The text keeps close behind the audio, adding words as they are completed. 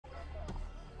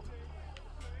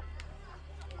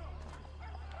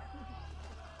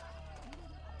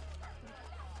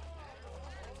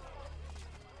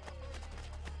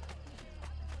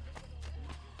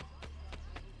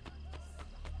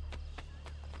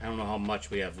I don't know how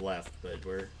much we have left, but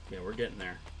we're getting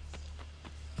there.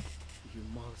 You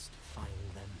must find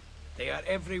them. They are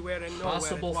everywhere and nowhere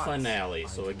Possible at once. finale.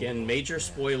 So again, major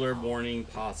spoiler warning,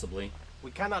 possibly.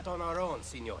 We cannot on our own,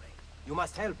 Signore. You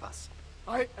must help us.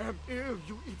 I am ill,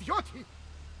 you idioti!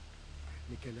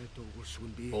 Micheletto will soon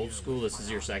be Old here school, with this my is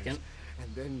your armies, second.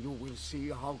 and then you will see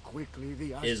how quickly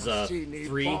the Is assassini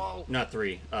 3, fall. not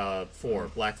 3, 4.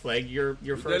 Black Flag, your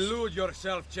You first. delude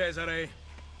yourself, Cesare.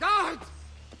 Guards!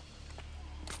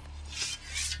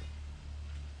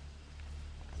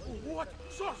 What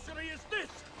sorcery is this?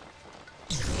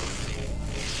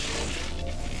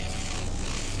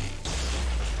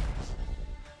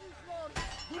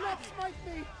 Do not smite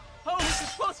me! How is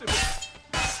this possible?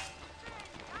 This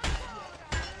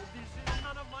is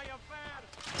none of my affair.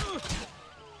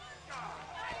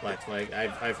 Black Flag,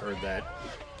 I've heard that.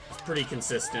 It's pretty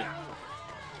consistent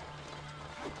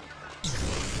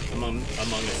among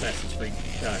Assassin's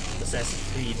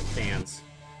Creed fans.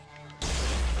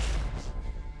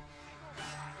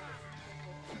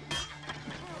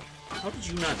 How did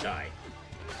you not die?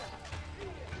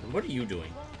 And what are you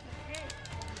doing?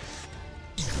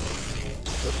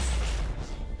 Oops.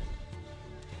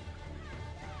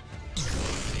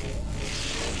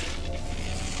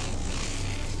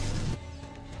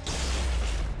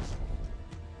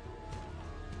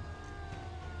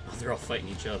 Oh, they're all fighting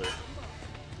each other.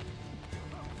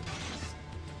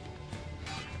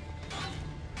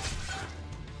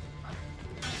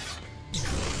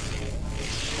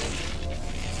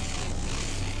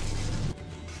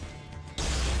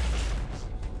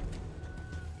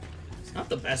 Not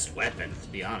the best weapon, to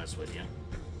be honest with you.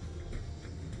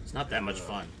 It's not that much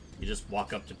fun. You just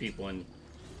walk up to people and...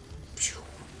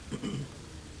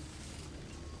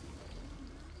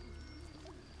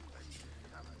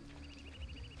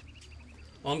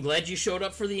 Well, I'm glad you showed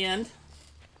up for the end.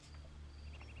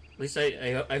 At least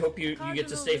I hope you get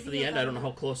to stay for the end. I don't know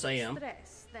how close I am.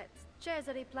 Stress that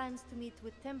Cesare plans to meet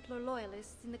with Templar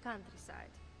loyalists in the countryside.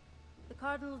 The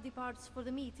Cardinal departs for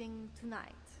the meeting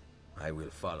tonight. I will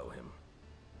follow him.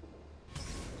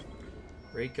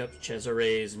 Break up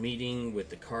Cesare's meeting with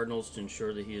the Cardinals to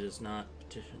ensure that he does not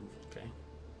petition. Okay.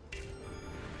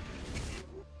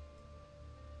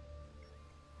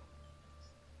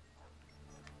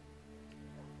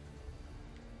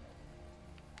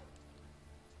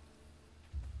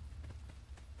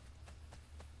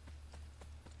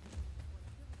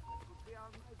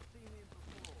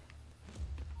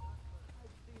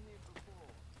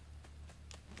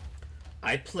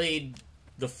 I played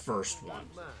the first one.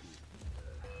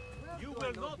 You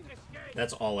will not escape.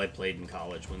 That's all I played in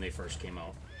college when they first came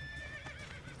out.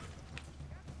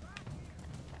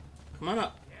 Come on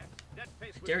up. That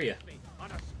face will dare ya. hit me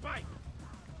on a spike.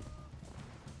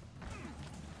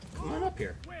 Come on up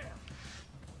here. Where?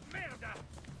 Merda.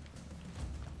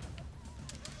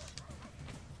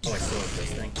 Oh, I still have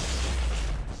this thing.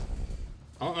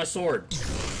 I want my sword.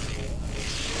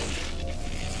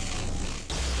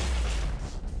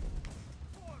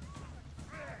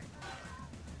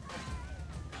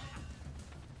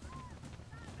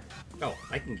 Oh,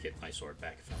 I can get my sword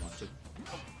back if I want to.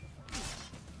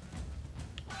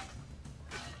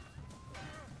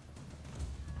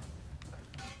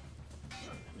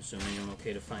 I'm assuming I'm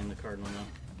okay to find the Cardinal now.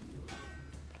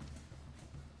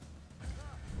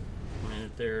 A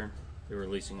minute there. They're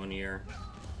releasing one a year.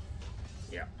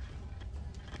 Yeah.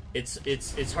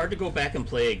 It's hard to go back and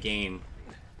play a game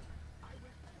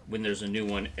when there's a new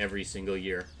one every single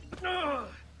year.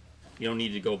 You don't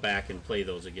need to go back and play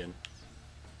those again.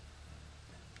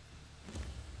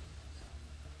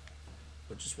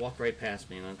 But just walk right past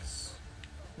me. That's...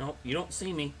 Nope, you don't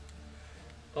see me.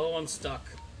 Oh, I'm stuck.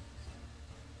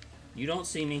 You don't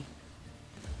see me.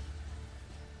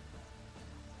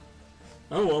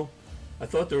 Oh well. I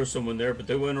thought there was someone there, but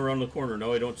they went around the corner.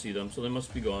 Now I don't see them, so they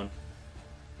must be gone.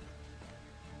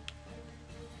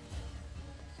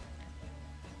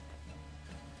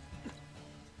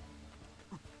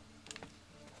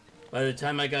 By the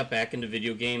time I got back into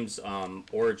video games,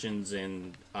 Origins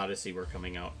and Odyssey were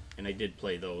coming out, and I did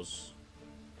play those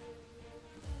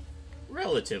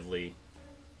relatively.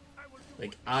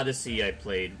 Like, Odyssey I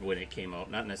played when it came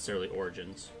out, not necessarily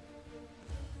Origins.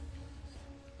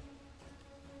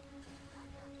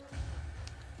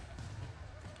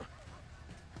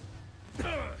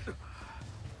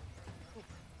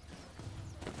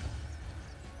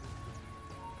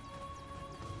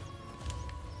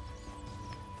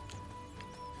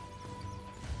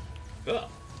 Ugh.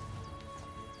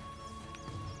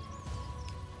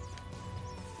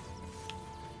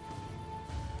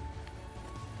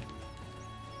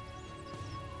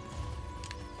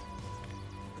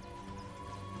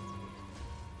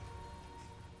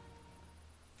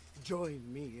 Join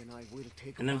me and I will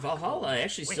take And then back Valhalla, I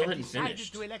actually We still have hadn't decided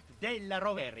finished. to elect Della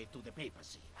Rovere to the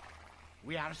papacy.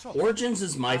 We are so. Origins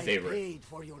is my I favorite. paid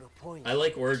for your appointment. I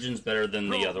like Origins better than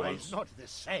the other Roma is ones. not the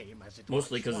same as it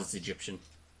Mostly was because once. it's Egyptian.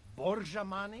 Borgia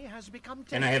money has become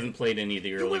And I haven't played any of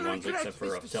the early will ones regret except for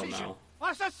this up till decision. now.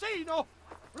 Assassino!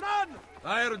 Run!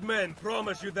 Hired men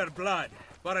promise you their blood,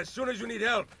 but as soon as you need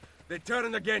help, they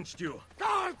turn against you.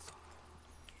 Guards!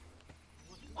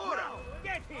 Ora!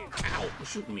 Get him! Ow, you're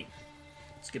shooting me.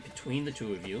 Let's get between the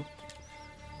two of you.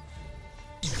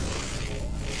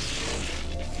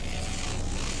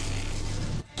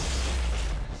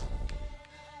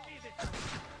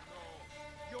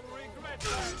 You'll regret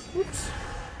that. Oops.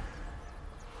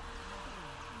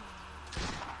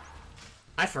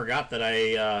 I forgot that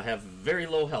I have very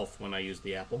low health when I use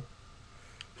the apple.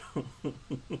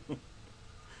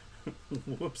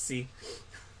 Whoopsie.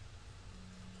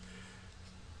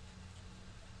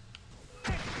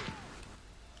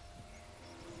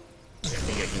 I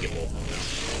think I can get both of them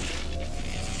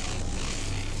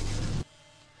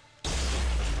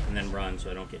now. And then run so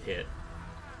I don't get hit.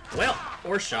 Well,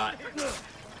 or shot.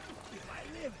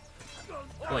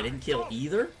 Oh, I didn't kill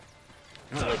either?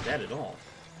 I don't like that at all.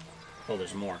 Oh,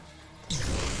 there's more.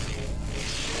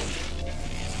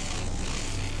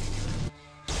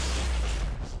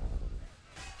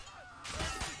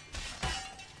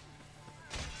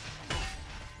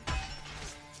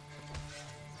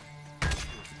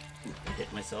 I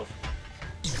hit myself.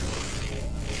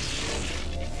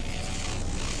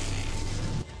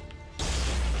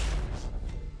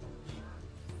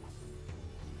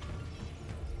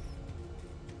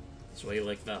 That's why you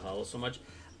like Valhalla so much.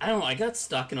 I don't know, I got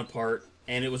stuck in a part,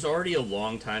 and it was already a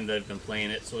long time that I've been playing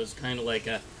it, so it's kind of like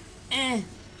a,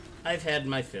 I've had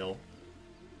my fill.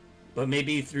 But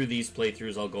maybe through these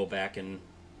playthroughs I'll go back and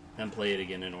play it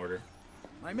again in order.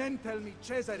 My men tell me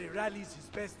Cesare rallies his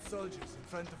best soldiers in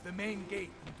front of the main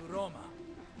gate into Roma.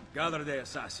 Gather the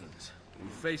assassins and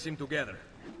face him together.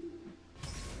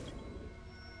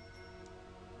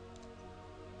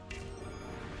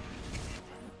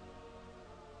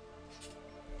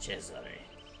 Cesare.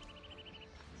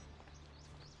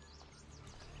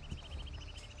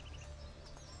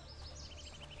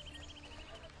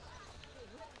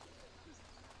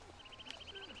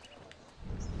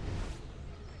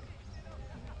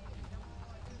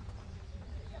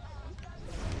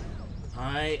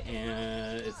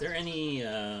 Is there any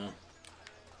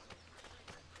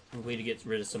way to get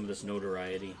rid of some of this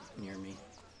notoriety near me?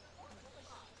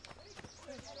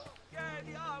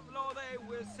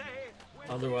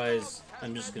 Otherwise,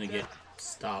 I'm just gonna get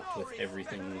stopped with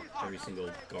everything, every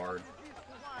single guard.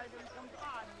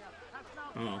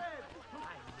 Oh.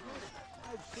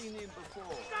 I've seen him before.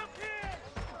 Stop here!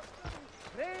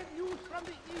 Brave news from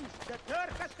the east. The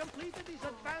Turk has completed his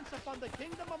advance upon the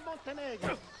Kingdom of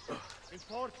Montenegro.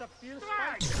 Reports of fierce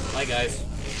fight. Bye, guys.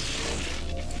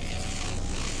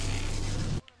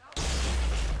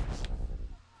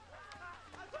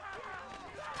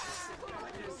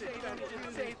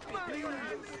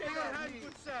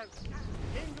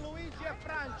 King Luigi of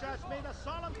Francia has made a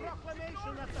solemn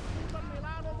proclamation that the food of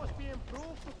Milano must be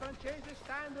improved to Francese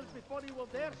standards before he will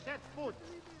dare set foot.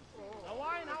 The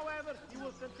wine, however, he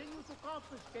will continue to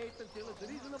confiscate until its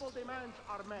reasonable demands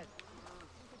are met.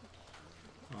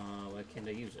 Why can't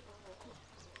I use it?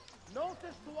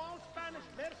 Notice to all Spanish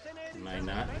mercenaries. Am I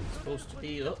not supposed to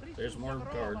be? Oh, there's more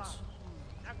guards.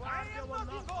 The Guardia will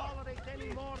not tolerate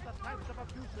any more the types of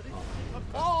abuse of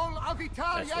All of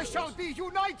Italia That's what it shall was. be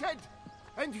united,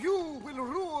 and you will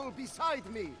rule beside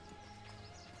me.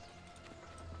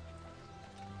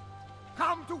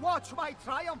 Come to watch my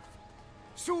triumph.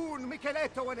 Soon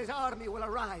Micheletto and his army will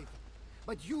arrive,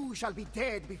 but you shall be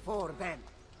dead before then.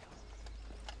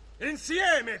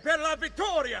 Insieme per la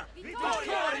vittoria!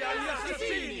 Vittoria agli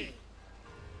assassini!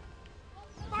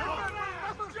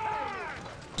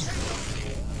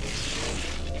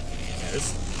 Yeah,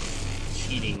 this is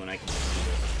cheating when I can do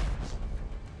this.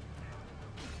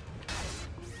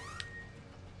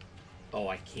 Oh,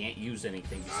 I can't use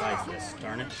anything besides this.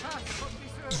 Darn it.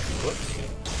 Whoops.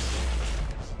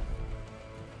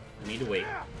 I need to wait.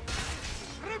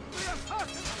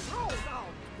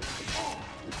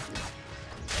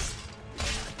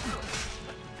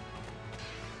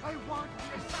 I want the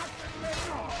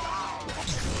assassin.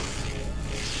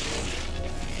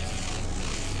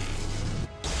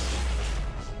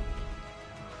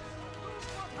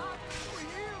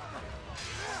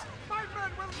 My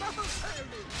men will never fail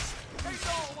me. They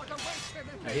know what awaits them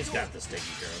if Now, he's got this taken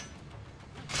care of.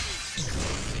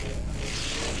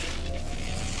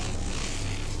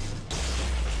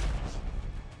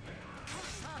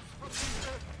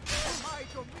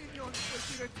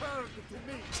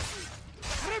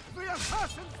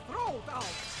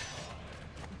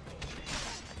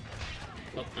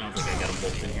 Oh, I don't think I got them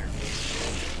both in here.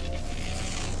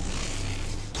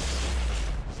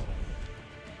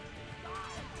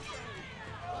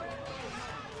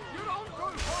 You don't go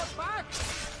far back!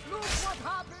 Look what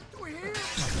happened to him!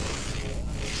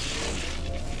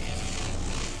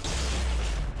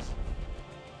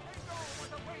 They know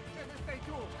what awaits them if they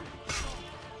do!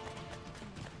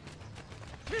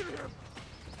 Kill him!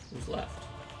 Who's left?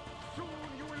 Soon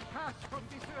you will pass from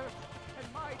this earth,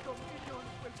 and my dominion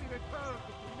will be returned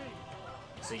to me.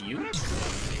 Is it you?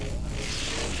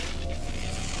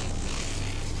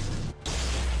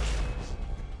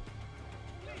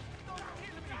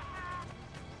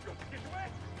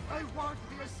 I want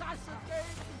the assassin name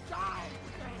to die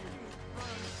today.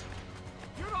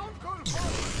 You don't go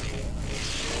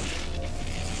forward.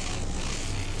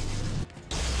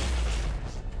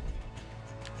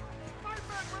 My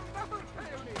men will never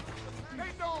fail me.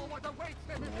 They know what awaits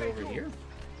them if Am I they over do. here?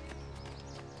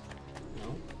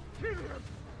 No. Kill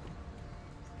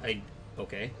him.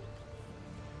 Okay.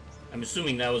 I'm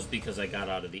assuming that was because I got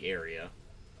out of the area.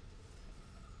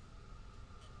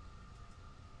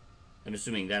 I'm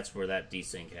assuming that's where that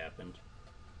desync happened.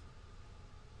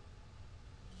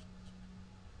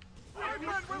 My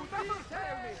men will never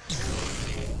fail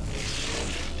me.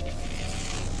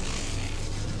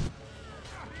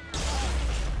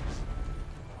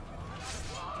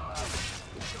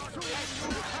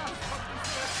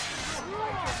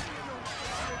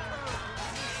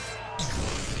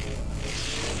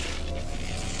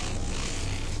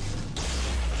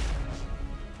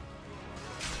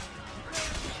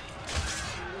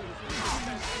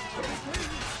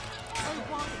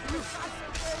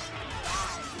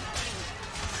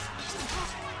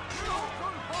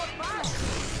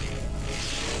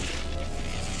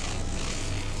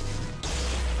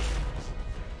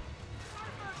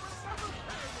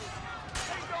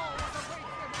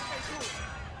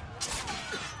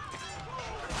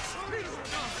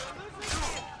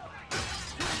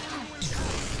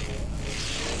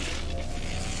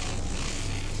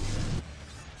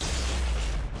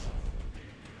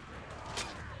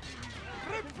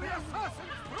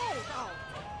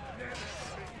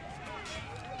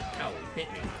 Ow,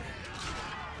 hit me.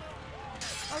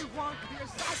 I want the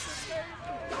assassin name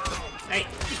to die. Hey!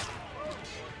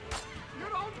 You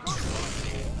don't go.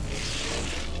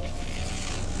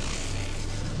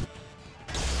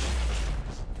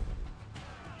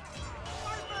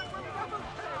 My men will never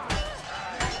fail. They know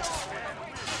what awaits them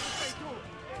if they do.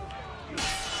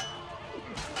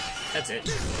 That's it.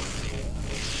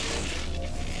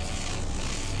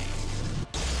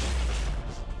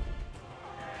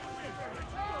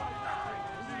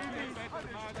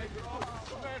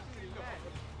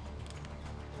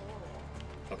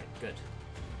 Okay, good.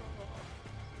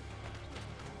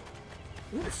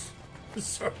 Oops.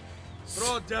 Sorry.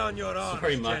 Throw down your arms,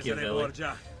 Sorry, Cesare Machiavelli.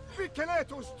 Borgia.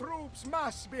 Vicheleto's troops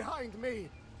mass behind me.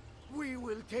 We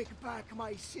will take back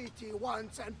my city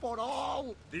once and for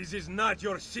all. This is not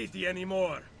your city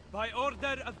anymore. By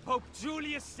order of Pope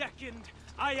Julius II,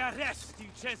 I arrest you,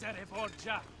 Cesare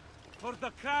Borgia, for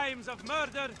the crimes of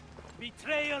murder,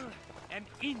 betrayal, and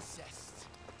incest.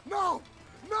 No!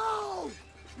 No!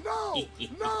 No!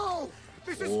 No!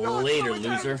 This is not Later, how it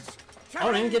loser. ends. Oh,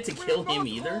 I didn't get to Tyranny kill will him not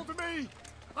either? hold me.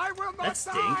 I will not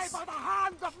That die stinks. by the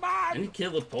hand of I man. didn't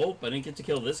kill the Pope. I didn't get to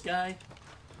kill this guy.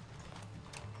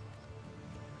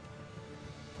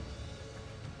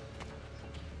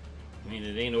 I mean,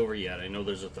 it ain't over yet. I know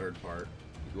there's a third part.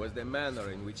 It was the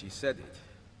manner in which he said it.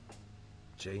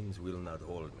 Chains will not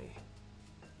hold me.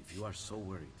 If you are so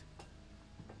worried,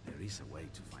 there is a way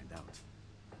to find out.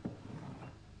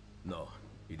 No,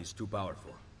 it is too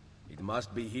powerful. It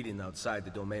must be hidden outside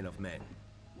the domain of men.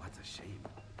 What a shame.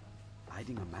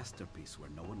 Hiding a masterpiece where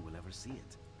no one will ever see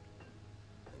it.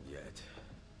 And yet,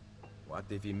 what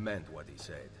if he meant what he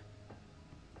said?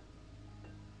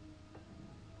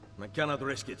 I cannot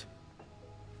risk it.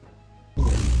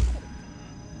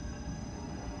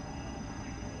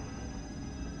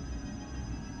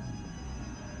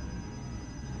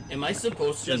 Am I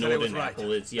supposed to know Cesare what was an right.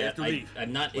 apple is I yet? have to leave.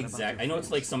 I'm not exact. I know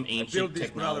it's like some I ancient built this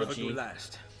brotherhood to technology.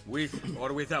 last, with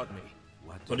or without me.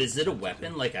 What But is it a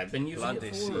weapon like I've been using Plant it a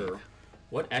for? seed. Or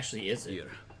what actually is it?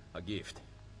 Here, a gift.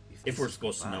 If this we're is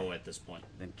supposed to goodbye, know at this point.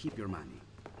 then keep your money.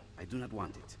 I do not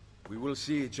want it. We will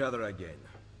see each other again.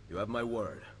 You have my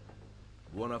word.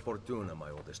 Buona fortuna, my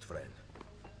oldest friend.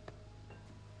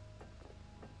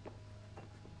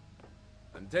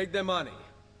 And take the money.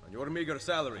 On your meager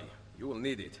salary, you will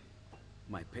need it.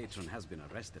 My patron has been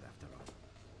arrested after all.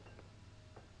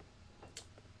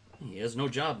 He has no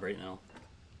job right now.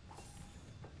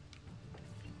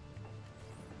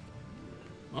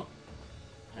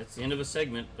 That's the end of a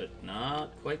segment, but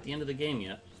not quite the end of the game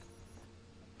yet.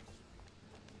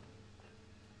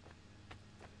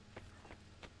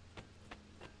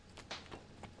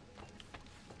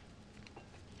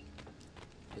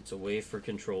 It's a way for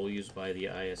control used by the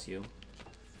ISU.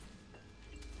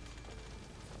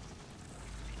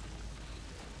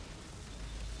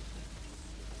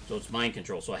 So it's mind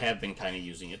control, so I have been kind of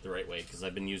using it the right way, because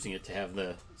I've been using it to have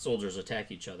the soldiers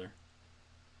attack each other.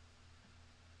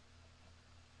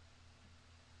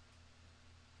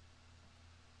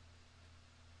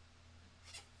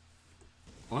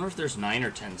 I wonder if there's 9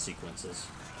 or 10 sequences.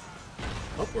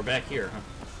 Oh, we're back here, huh?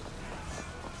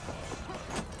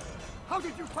 How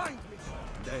did you find me?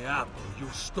 The apple you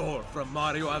stole from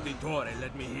Mario Auditore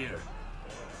led me here.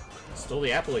 Stole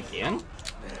the apple again?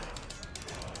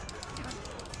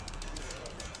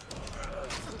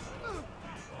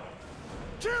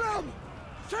 Kill him!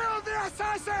 Kill the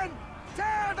assassin!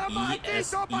 Tear the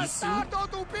maldito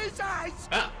bastardo to pieces!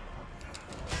 Ah!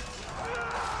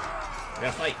 We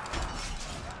gotta fight.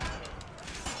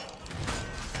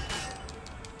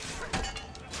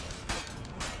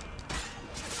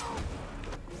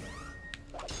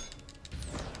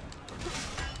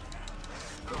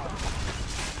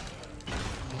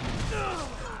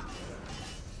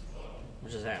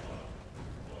 What just happened?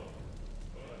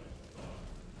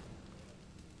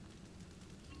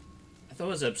 I thought it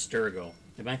was Abstergo.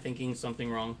 Am I thinking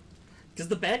something wrong? Because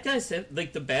the bad guys have,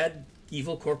 like, the bad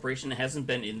evil corporation hasn't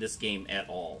been in this game at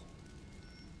all.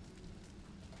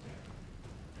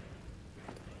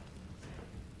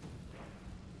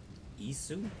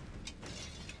 Isu?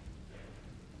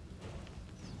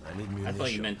 I need munitions. I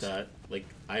thought you meant, like,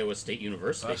 Iowa State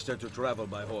University. Faster to travel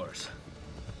by horse.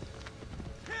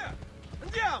 Here!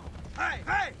 Andiamo! Hey,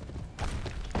 hey!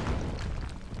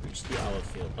 Reach the olive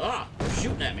field. Ah! They're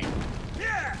shooting at me.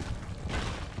 Yeah!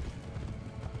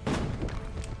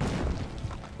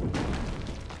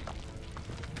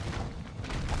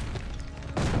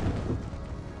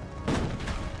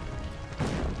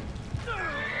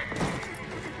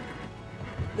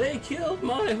 They killed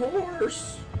my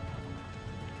horse!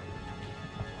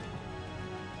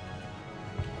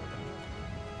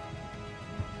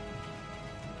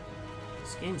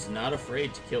 This game's not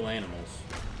afraid to kill animals.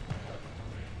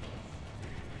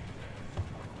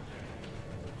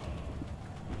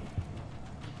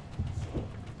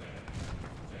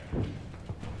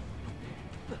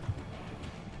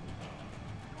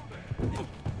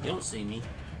 You don't see me.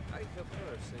 I have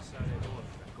heard Cesare Borgia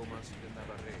commands the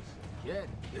Navarrese. Yet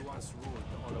he once ruled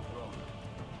all of Rome.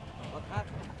 What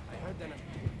happened? I heard that.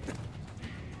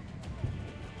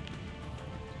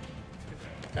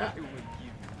 Ah. I will give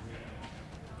you.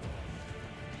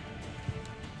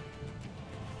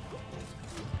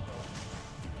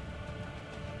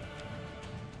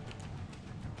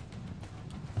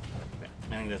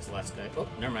 I think that's the last guy. Oh,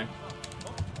 never mind.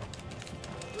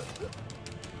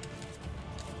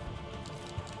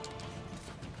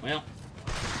 Well,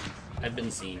 I've been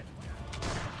seen.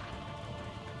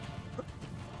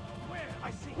 Where? I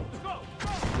see. Go!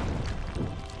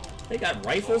 They got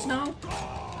rifles now?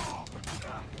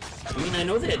 I mean, I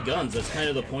know they had guns. That's kind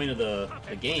of the point of the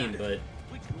game, but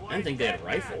I didn't think they had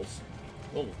rifles.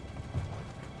 Whoa.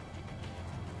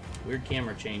 Weird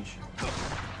camera change.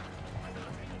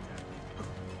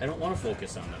 I don't want to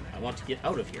focus on them. I want to get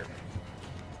out of here.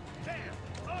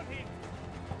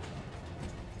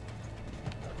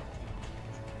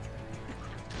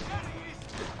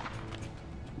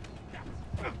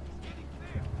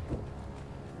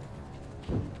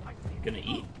 Gonna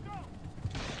eat?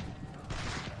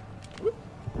 Whoop.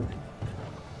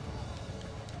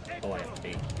 Oh, I have to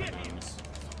be anonymous.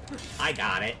 I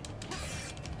got it.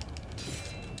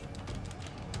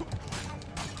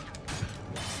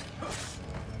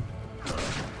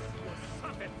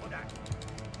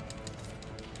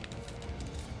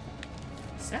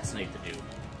 Assassinate the dude.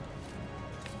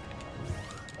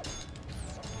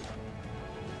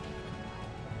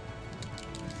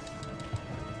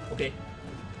 Okay.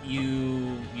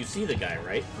 You see the guy,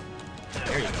 right?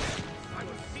 There you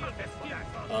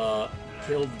go.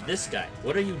 Kill this guy.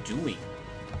 What are you doing?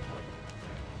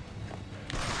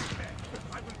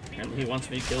 Apparently he wants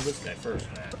me to kill this guy first.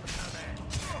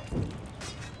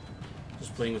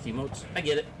 Just playing with emotes. I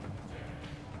get it.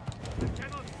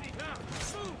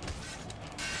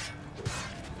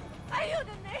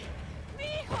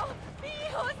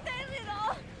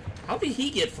 How did he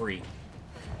get free?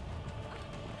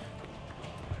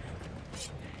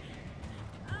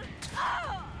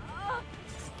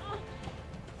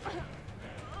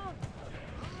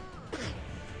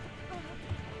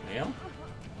 Well,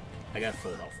 I got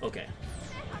full health. Okay.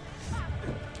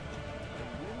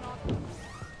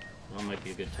 might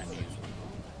be a good time to use one.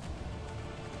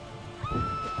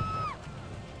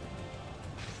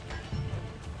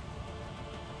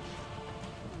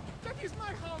 That is my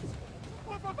house!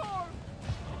 Por favor!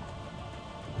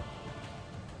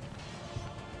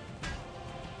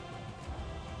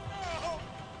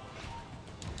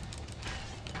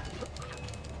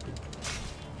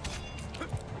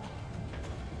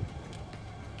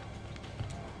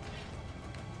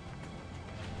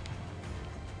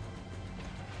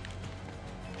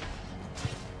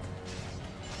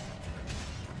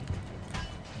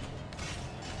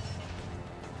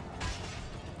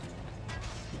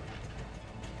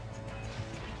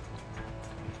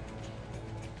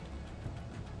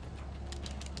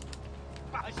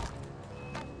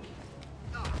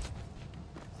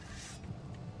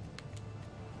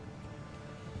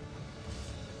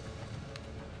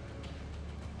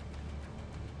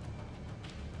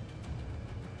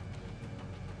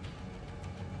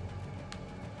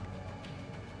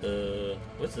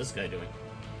 What's this guy doing?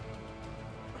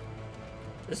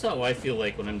 This is how I feel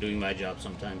like when I'm doing my job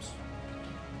sometimes.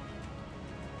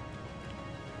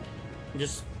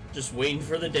 Just waiting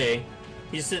for the day.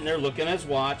 He's sitting there looking at his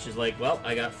watch. He's like, well,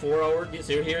 I got 4 hours.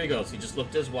 Here he goes. He just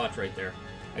looked at his watch right there.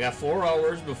 I got 4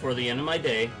 hours before the end of my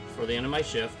day, before the end of my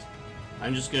shift.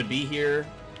 I'm just going to be here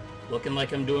looking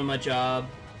like I'm doing my job.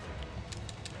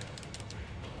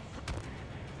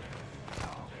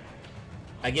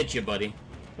 I get you, buddy.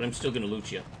 But I'm still gonna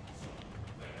loot you.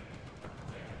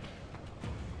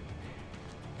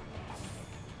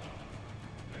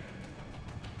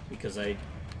 Because I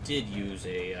did use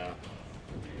a,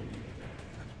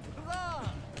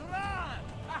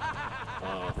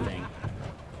 thing.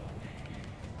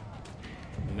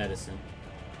 Medicine.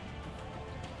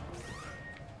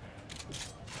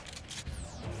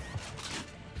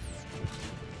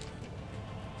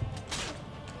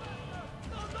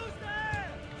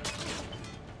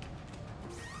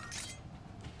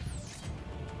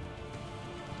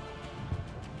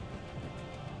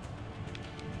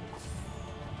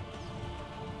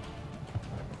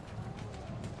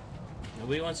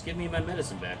 Nobody wants to give me my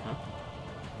medicine back, huh?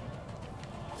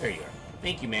 There you are.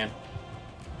 Thank you, man.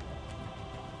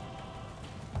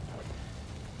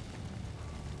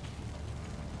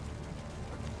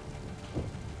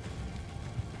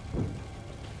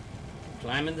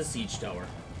 Climbing the siege tower.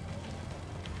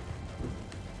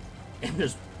 And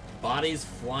there's bodies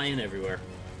flying everywhere.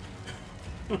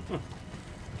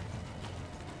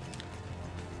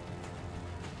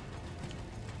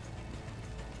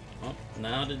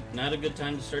 Not a good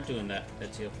time to start doing that.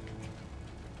 That's you.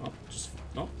 Oh,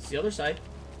 no, it's the other side.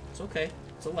 It's okay.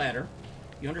 It's a ladder.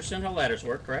 You understand how ladders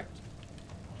work, correct?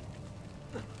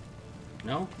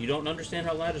 No? You don't understand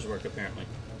how ladders work, apparently.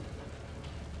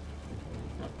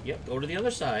 Oh, yep, go to the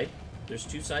other side. There's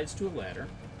 2 sides to a ladder.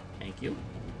 Thank you.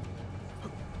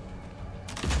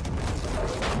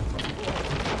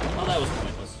 Oh, that was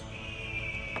pointless.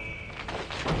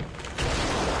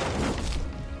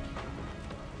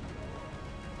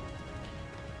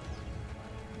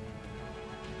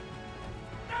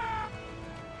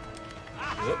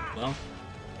 Whoop, well.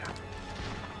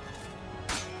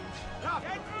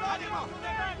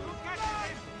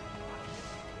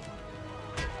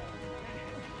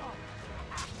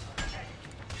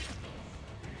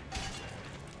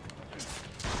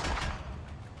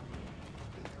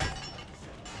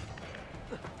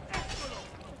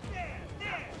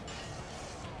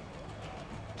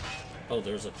 Oh,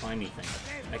 there's a climby thing.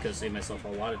 I could have saved myself a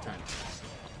lot of time.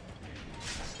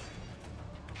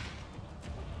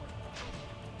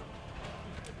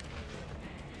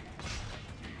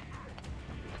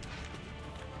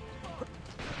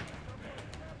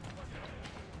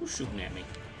 Who's shooting at me?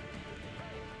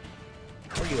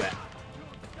 Where you at?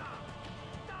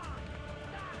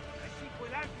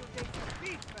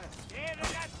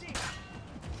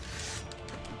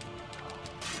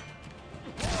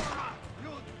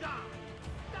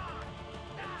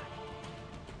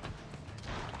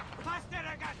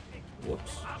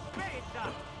 Whoops.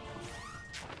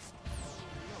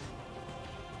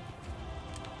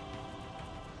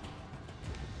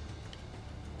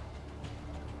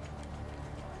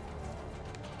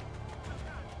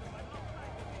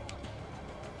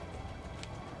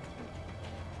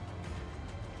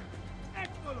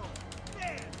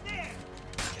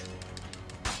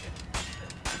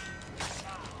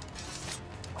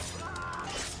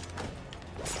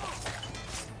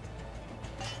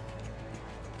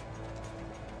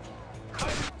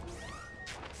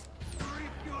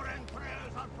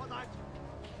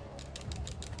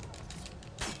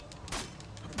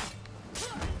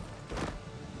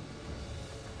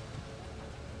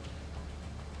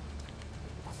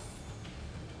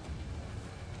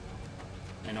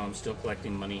 I know I'm still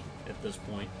collecting money at this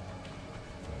point.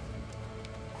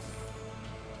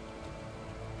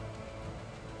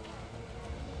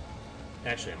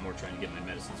 Actually, I'm more trying to get my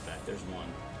medicines back. There's one.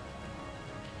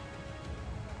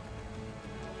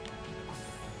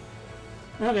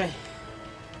 Okay.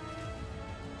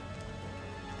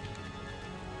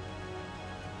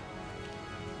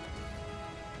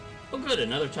 Oh good,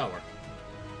 another tower.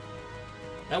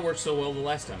 That worked so well the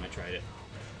last time I tried it.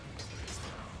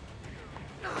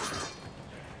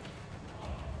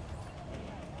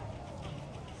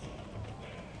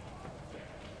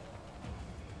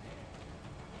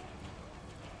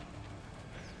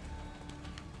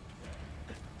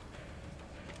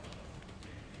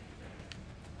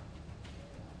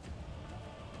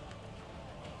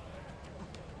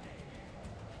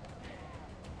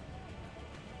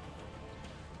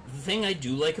 The thing I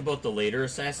do like about the later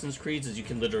Assassin's Creeds is you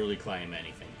can literally climb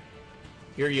anything.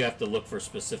 Here you have to look for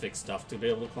specific stuff to be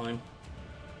able to climb.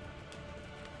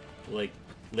 Like,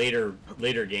 later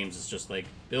games it's just like,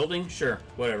 building? Sure,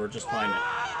 whatever, just climb it.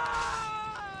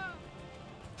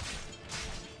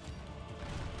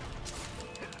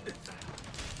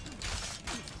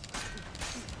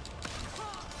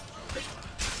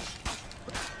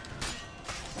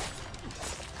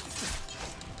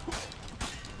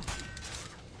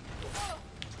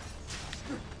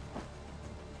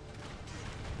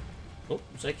 Oh,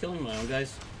 was I killing my own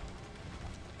guys?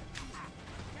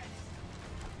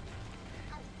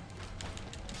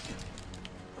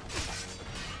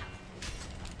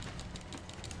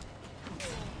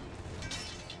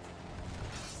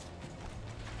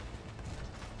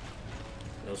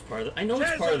 That was part of the... I know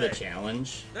it's part of the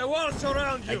challenge. The walls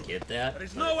surround you. I get that. There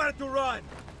is nowhere to run.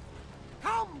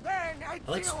 Come then, I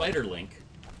like Spider-Link.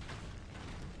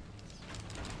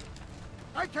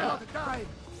 I cannot die.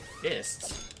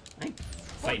 Fists? I ain't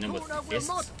fighting him with Fortuna fists.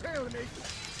 will not fail me.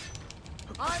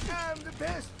 I am the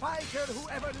best fighter who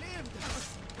ever lived.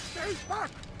 Stay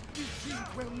back.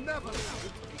 Defeat will never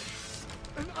limit me.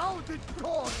 And our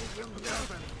glory will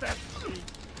never test me.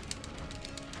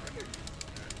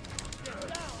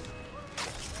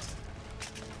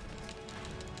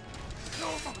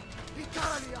 Roma,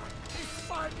 Italia,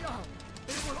 Hispania,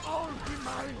 they will all be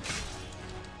mine.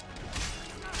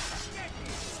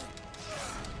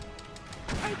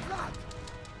 Take that!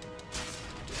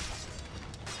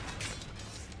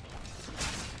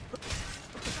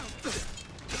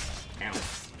 Ow.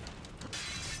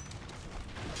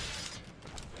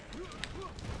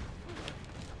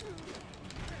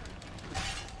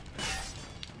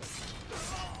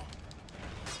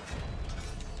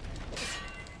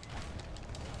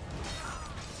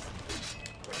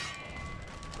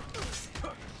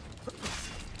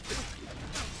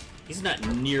 He's not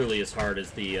nearly as hard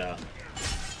as the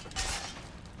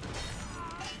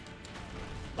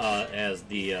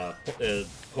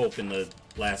Pope in the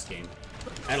last game.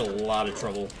 I had a lot of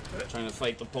trouble trying to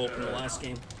fight the Pope in the last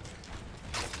game.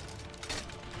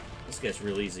 This guy's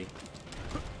real easy.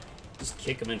 Just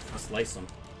kick him and slice him.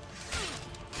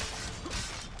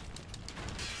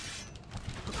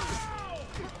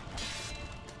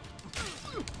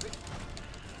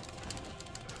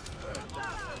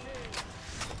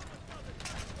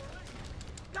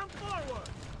 Come forward!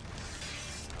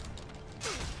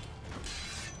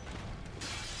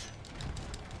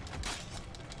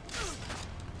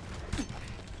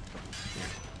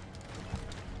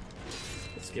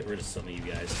 Let's get rid of some of you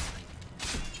guys.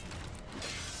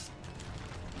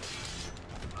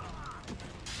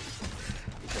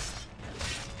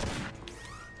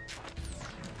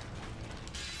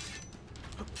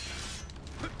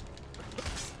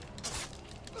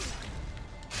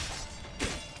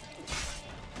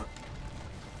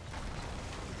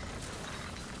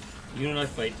 You and I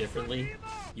fight differently.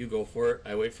 You go for it.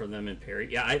 I wait for them and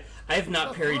parry. Yeah, I have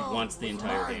not parried once the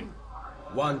entire game.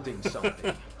 Wanting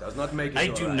something does not make it I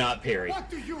do alright. not parry. What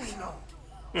do you know?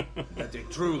 That a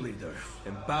true leader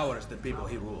empowers the people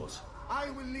he rules. I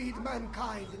will lead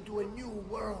mankind into a new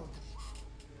world.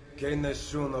 Che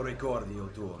nessuno ricordi il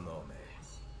tuo nome.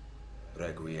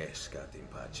 Requiescat in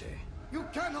pace. You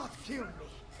cannot kill me.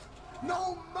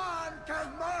 No man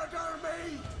can murder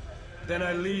me. Then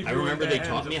I leave I you remember in the they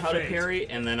taught hands me of how to fate. parry,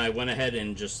 and then I went ahead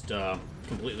and just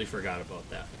completely forgot about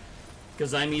that.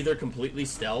 Because I'm either completely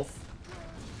stealth...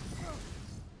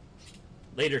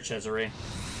 Later, Cesare.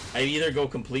 I either go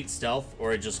complete stealth,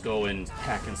 or I just go and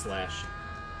hack and slash.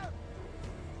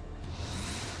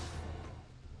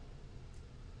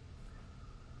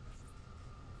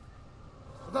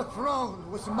 The throne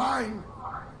was mine.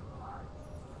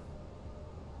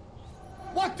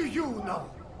 What do you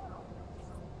know?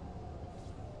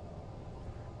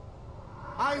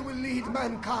 I will lead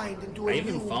mankind into a I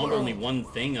even new found world. only one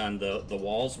thing on the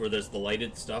walls where there's the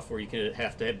lighted stuff where you could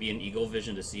have to be an eagle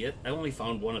vision to see it. I only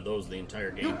found one of those the entire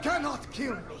game. You cannot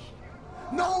kill me.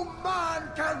 No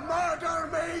man can murder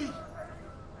me.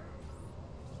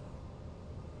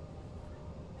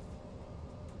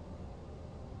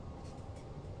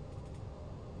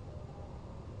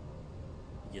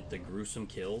 Get the gruesome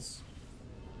kills.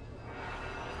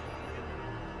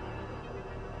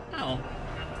 Ow.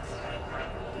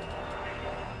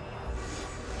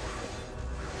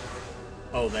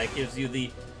 Oh, that gives you the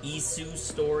Isu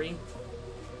story?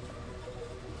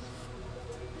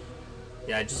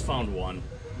 Yeah, I just found one.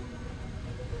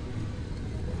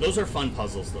 Those are fun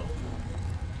puzzles, though.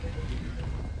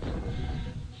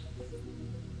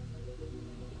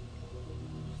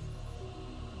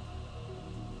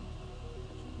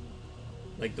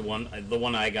 Like the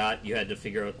one I got, you had to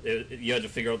figure out. You had to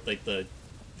figure out like the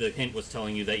hint was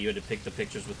telling you that you had to pick the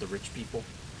pictures with the rich people.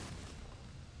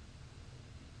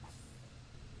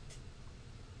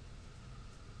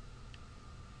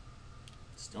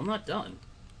 Still not done.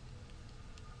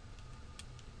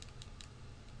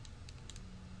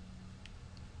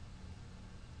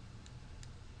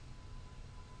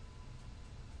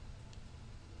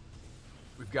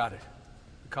 We've got it.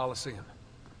 The Colosseum.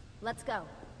 Let's go.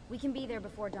 We can be there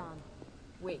before dawn.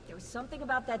 Wait, there was something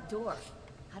about that door.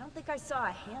 I don't think I saw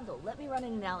a handle. Let me run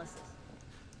an analysis.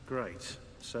 Great.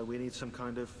 So we need some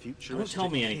kind of futuristic... Don't tell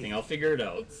me anything. I'll figure it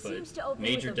out. It seems to open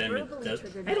Major with a Denman verbally does.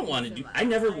 triggered I don't want to do. I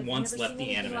never once left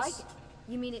the anything Animus. like it.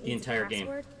 You mean it The needs entire a game.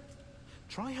 password?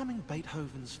 Try humming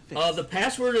Beethoven's Fifth. The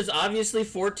password is obviously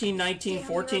 1419,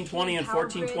 1420, and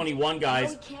 1421,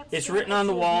 guys. It's written on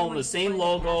the wall in the same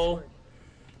logo.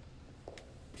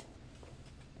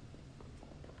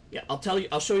 Yeah, I'll tell you.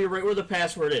 I'll show you right where the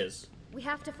password is. We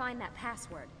have to find that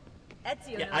password.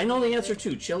 Ezio Yeah, knows I know what the it answer is.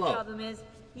 too. Chill out. Problem is,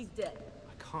 he's dead.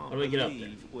 I can't How do we get up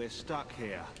believe we're stuck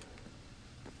here.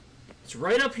 It's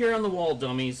right up here on the wall,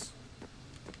 dummies.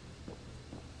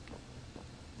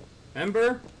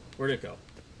 Remember? Where'd it go?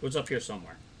 It was up here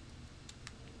somewhere.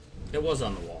 It was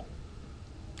on the wall.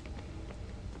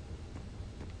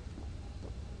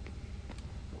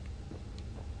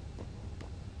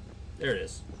 There it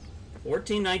is.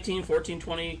 1419,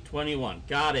 1420, 21.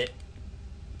 Got it.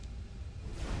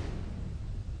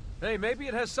 Hey, maybe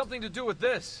it has something to do with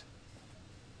this.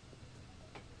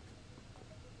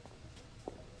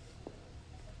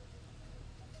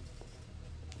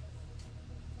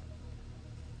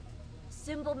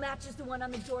 Symbol matches the one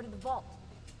on the door to the vault.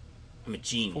 I'm a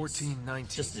genius. 1419.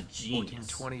 Just a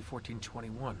genius. 1420,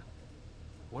 1421.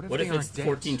 What if, What they if aren't it's dates?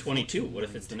 1422? What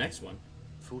if it's the next one?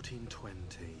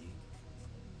 1420.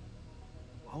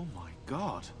 Oh my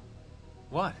god.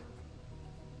 What?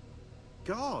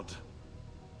 God.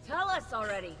 Tell us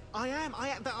already. I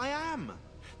am.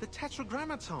 The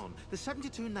Tetragrammaton, the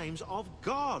 72 names of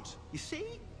God. You see?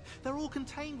 They're all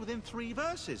contained within 3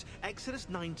 verses, Exodus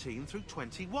 19 through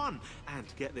 21. And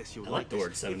get this, you'll I like the this.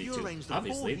 word 72. If you arrange the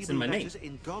Obviously, 4 it's in my Hebrew name. letters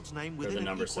in God's name Or the within an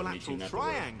number 72, equilateral not the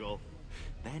word. triangle,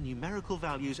 their numerical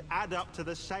values add up to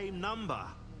the same number.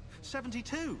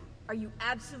 72. Are you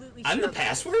absolutely I'm sure? the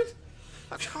password?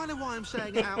 That's kind of why I'm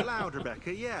saying it out loud,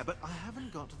 Rebecca, yeah, but I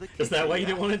haven't got to the Is that why you yet.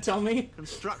 didn't want to tell me?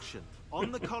 Construction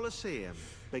on the Colosseum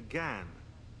began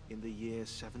in the year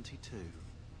 72.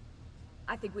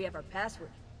 I think we have our password.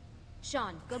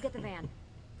 Sean, go get the van.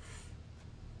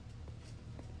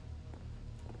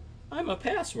 I'm a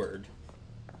password.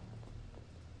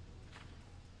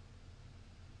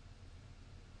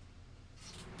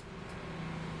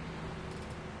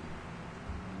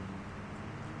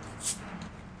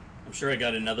 I'm sure I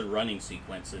got another running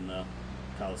sequence in the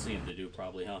Coliseum to do,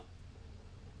 probably, huh?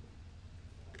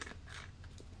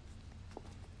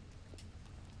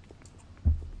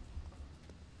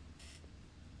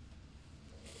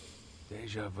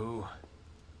 Deja vu.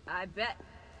 I bet.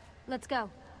 Let's go.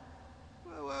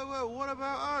 Whoa, what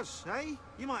about us, eh?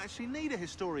 You might actually need a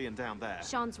historian down there.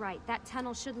 Sean's right. That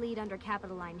tunnel should lead under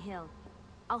Capitoline Hill.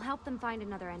 I'll help them find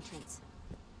another entrance.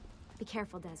 Be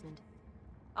careful, Desmond.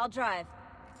 I'll drive.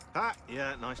 Ah,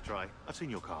 yeah, nice try. I've seen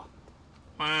your car.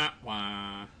 Wah,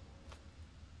 wah.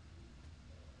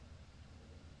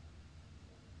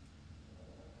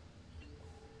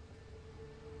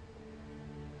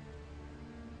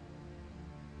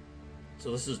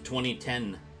 So this is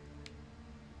 2010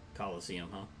 Coliseum,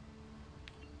 huh?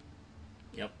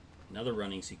 Yep, another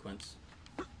running sequence.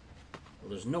 Well,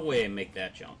 there's no way I make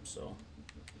that jump, so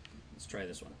let's try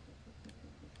this one.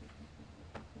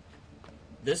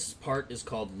 This part is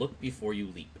called Look Before You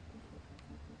Leap.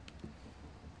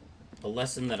 A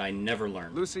lesson that I never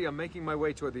learned. Lucy, I'm making my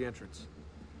way toward the entrance.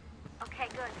 Okay,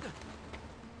 good.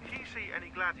 If you see any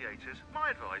gladiators, my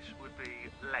advice would be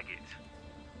leg it.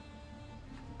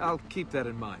 I'll keep that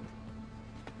in mind.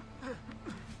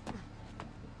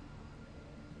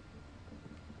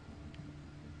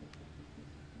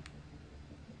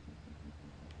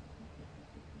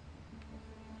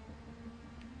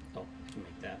 Oh, I can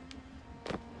make that.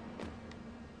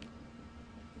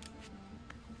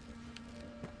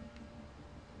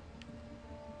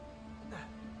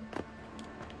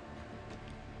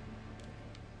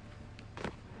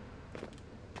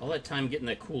 All that time getting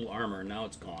that cool armor, now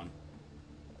it's gone.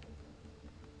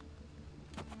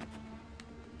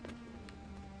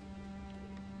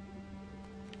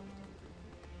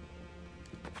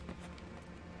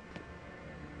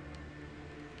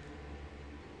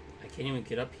 I can't even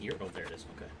get up here. Oh, there it is.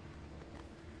 Okay.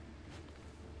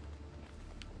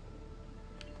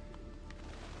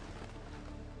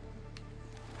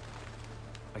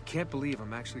 I can't believe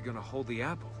I'm actually gonna hold the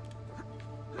apple.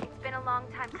 It's been a long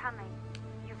time coming.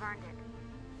 You've earned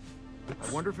it.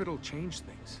 I wonder if it'll change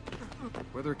things.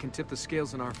 Whether it can tip the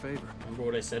scales in our favor. Remember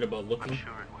what I said about looking? I'm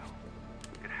sure it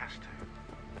will. It has to.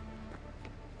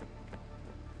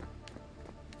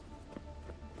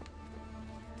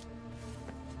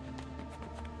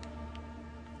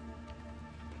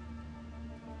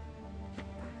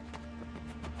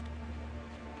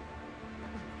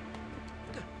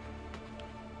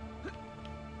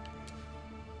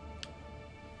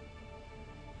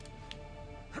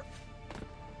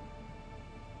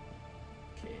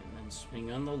 Okay, and then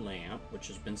swing on the lamp, which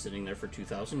has been sitting there for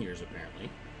 2,000 years apparently.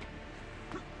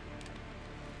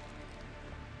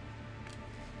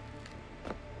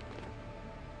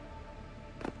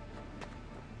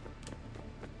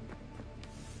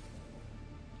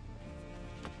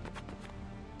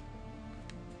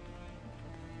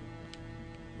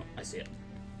 Oh, I see it.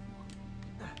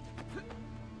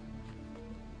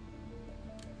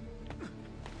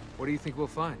 What do you think we'll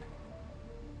find?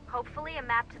 Hopefully a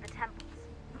map to the temples.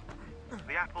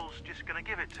 The apple's just gonna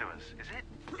give it to us, is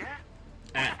it? Yeah?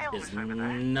 That is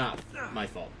not my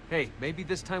fault. Hey, maybe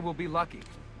this time we'll be lucky.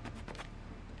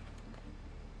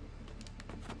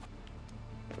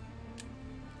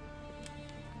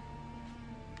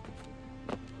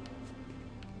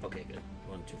 Okay, good.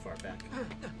 Going too far back.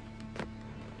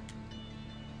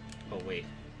 Oh, wait.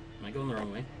 Am I going the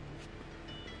wrong way?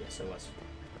 Yes, I was.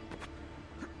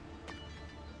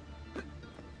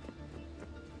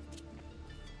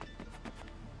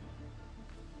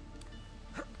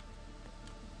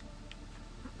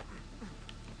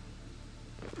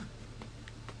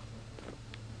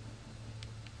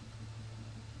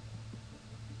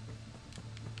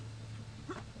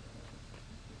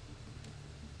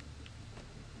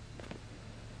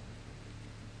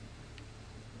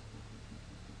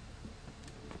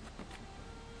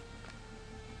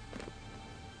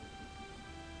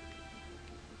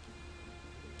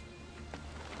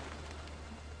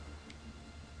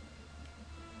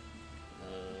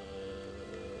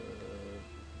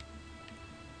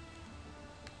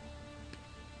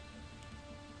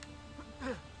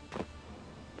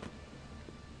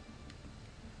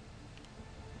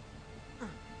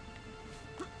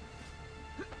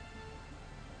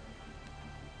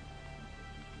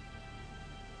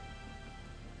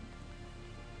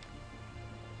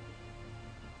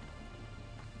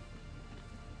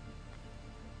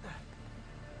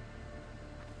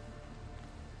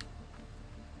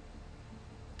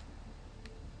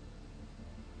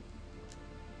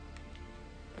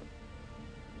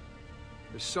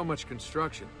 There's so much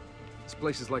construction. This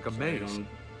place is like a maze. The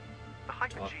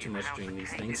Talk too much during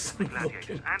these things. The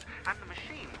gladiators and the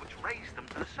machine which raised them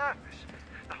to the surface.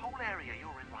 The whole area you're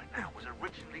in right now was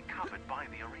originally covered by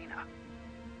the arena.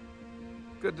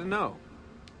 Good to know.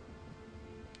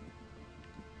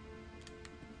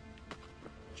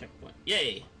 Checkpoint.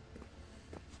 Yay!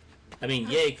 I mean,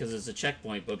 yay because it's a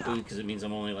checkpoint, but boo because it means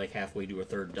I'm only like halfway to a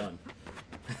third done.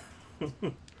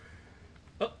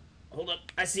 Oh, hold up.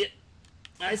 I see it.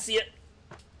 I see it.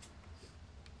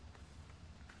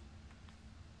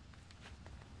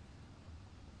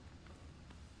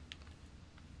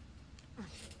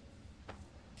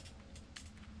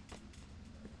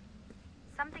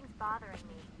 Something's bothering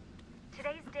me.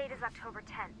 Today's date is October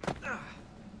 10th.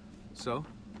 So?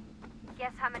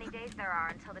 Guess how many days there are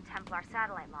until the Templar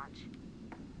satellite launch?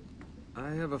 I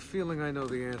have a feeling I know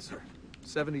the answer.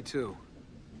 72.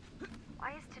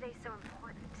 Why is today so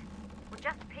important? We're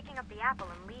just picking up the apple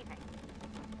and leaving.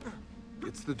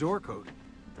 It's the door code.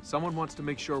 Someone wants to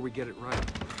make sure we get it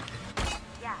right.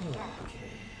 Yeah, yeah. Okay.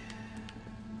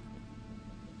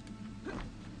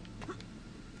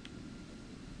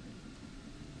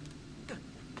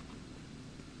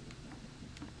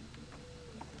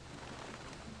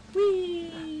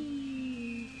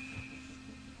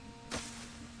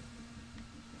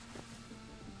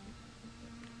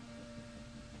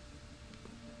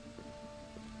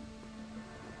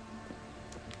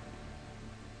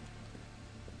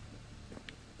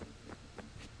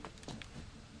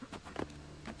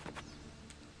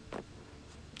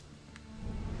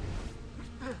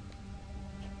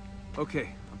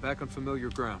 Okay, I'm back on familiar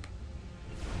ground.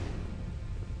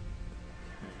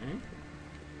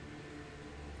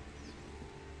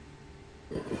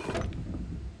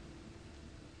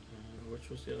 Which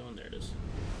was the other one? There it is.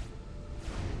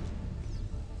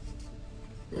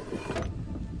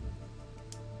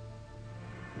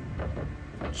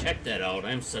 Check that out.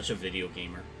 I'm such a video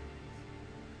gamer.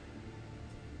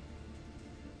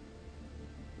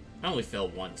 I only fell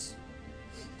once.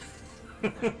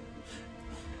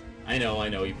 I know,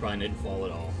 you probably didn't fall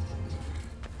at all.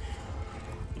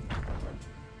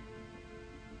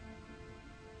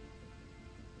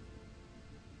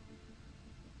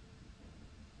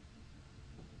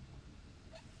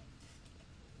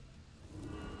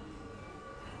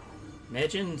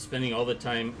 Imagine spending all the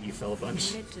time, you fell a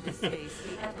bunch.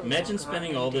 Imagine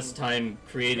spending all this time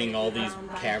creating all these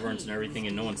caverns and everything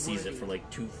and no one sees it for like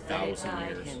 2,000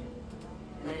 years.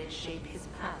 Let it shape his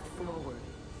path forward.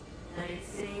 Let it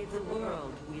save the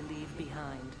world we leave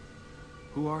behind.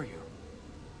 Who are you?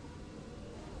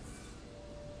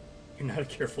 You're not a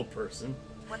careful person.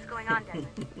 What's going on, Desmond?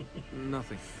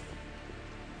 Nothing.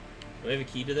 Do I have a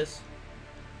key to this?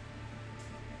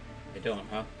 I don't,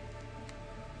 huh?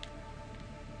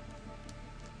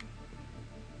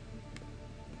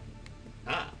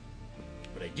 Ah,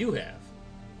 but I do have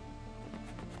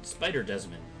Spider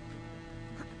Desmond.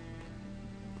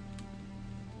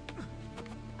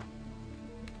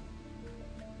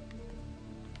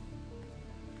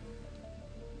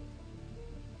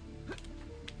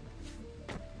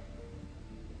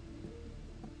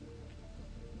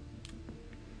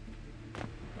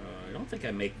 I don't think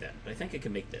I make that, but I think I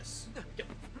can make this. Yep,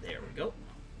 there we go.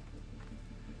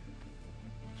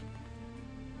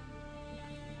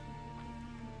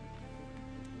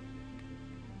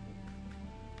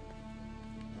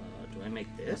 Do I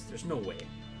make this? There's no way.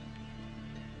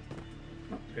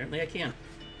 Oh, apparently I can.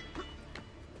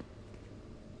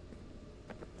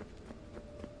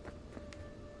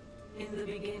 In the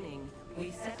beginning,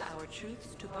 we set our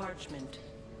truths to parchment,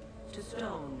 to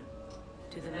stone,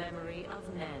 to the memory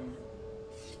of men.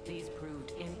 These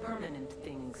proved impermanent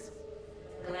things,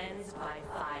 cleansed by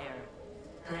fire,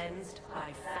 cleansed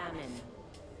by famine,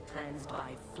 cleansed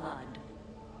by flood.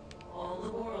 All the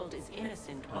world is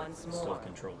innocent once more. Still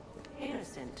control.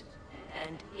 Innocent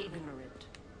and ignorant.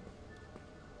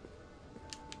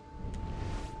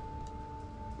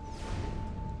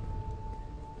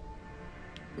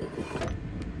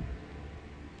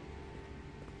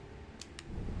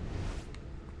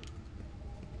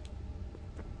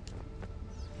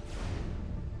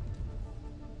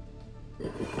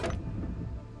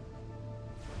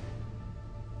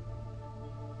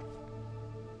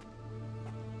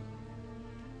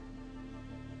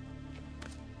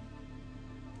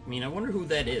 I mean, I wonder who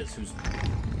that is, who's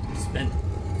spent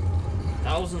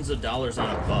thousands of dollars on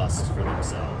a bust for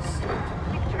themselves.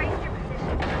 We've traced your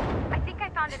position. I think I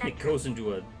found an It entrance. goes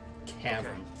into a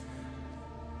cavern.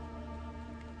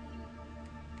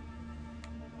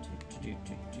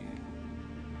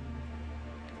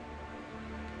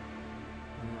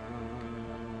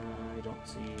 I don't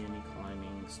see any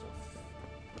climbing stuff.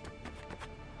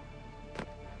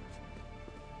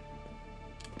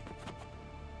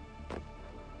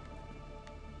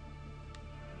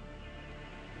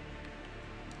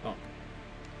 Oh,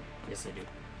 yes I do.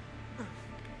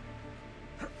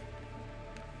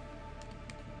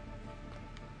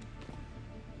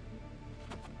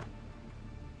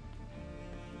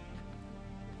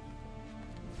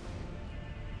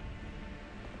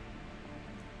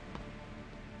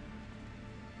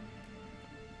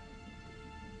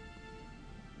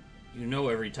 You know,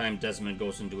 every time Desmond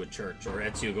goes into a church, or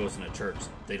Ezio goes in a church,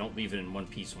 they don't leave it in one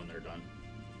piece when they're done.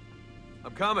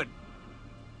 I'm coming.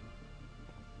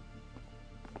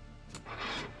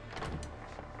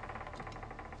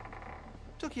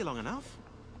 Took you long enough.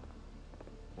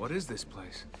 What is this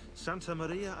place? Santa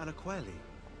Maria Araquelli.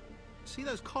 See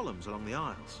those columns along the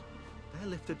aisles? They're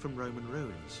lifted from Roman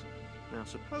ruins. Now,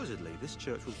 supposedly, this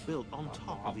church was built on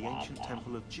top of the ancient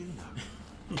temple of Juno.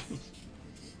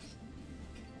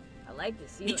 I like the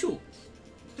ceiling. Me too.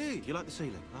 Do you like the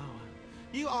ceiling? Oh,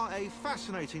 you are a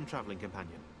fascinating travelling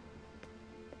companion.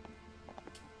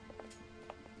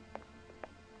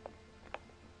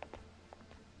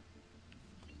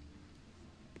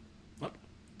 Well,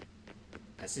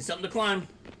 I see something to climb.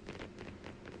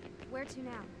 Where to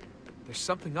now? There's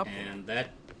something up there. And that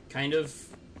kind of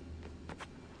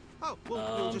Oh,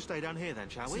 well, we'll just stay down here then,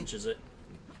 shall we? cinches it.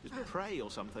 Just pray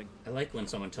or something. I like when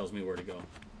someone tells me where to go.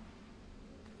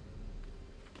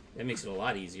 That makes it a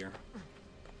lot easier.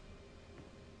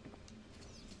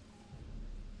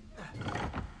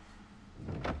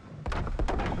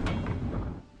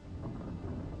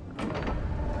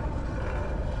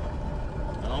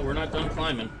 Oh, we're not done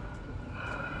climbing.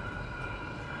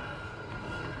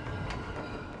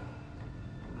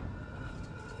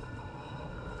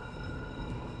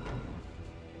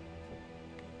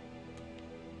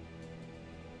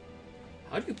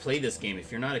 How do you play this game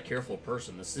if you're not a careful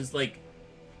person? This is like...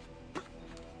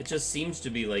 It just seems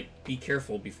to be like, be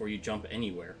careful before you jump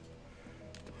anywhere.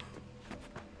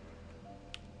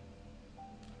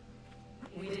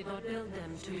 We did not build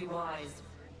them to be wise.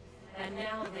 And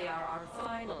now they are our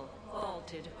final,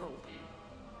 vaulted hope.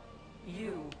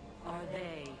 You are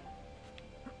they.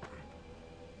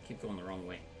 Keep going the wrong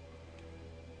way.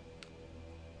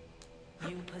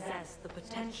 You possess the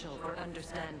potential for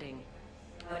understanding.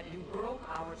 But you broke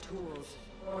our tools,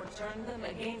 or turned them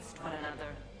against one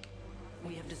another.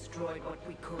 We have destroyed what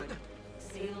we could,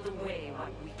 sealed away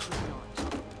what we could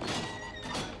not.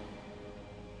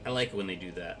 I like it when they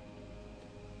do that.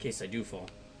 In case I do fall.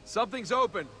 Something's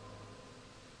open!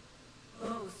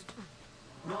 Most,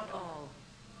 not all.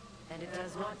 And it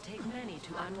does not take many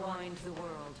to unwind the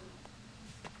world.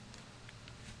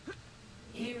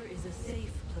 Here is a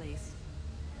safe place,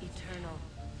 eternal,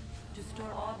 to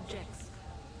store objects,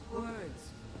 words,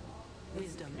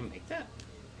 wisdom. I make that,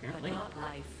 apparently. But not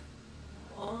life.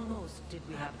 Almost did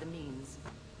we have the means.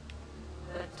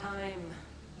 But time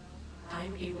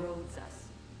erodes us.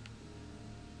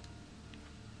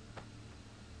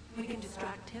 We can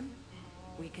distract him.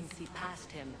 We can see past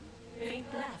him. Feint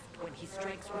left when he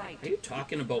strikes right. Are you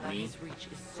talking about me? His reach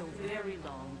is so very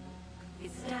long.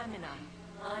 His stamina,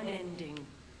 unending.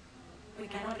 We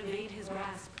cannot evade his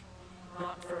grasp.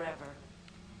 Not forever.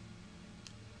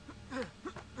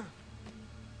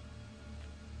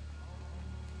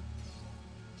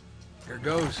 Here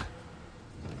goes.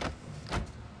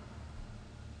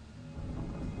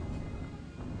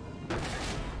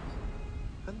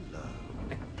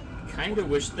 I kind of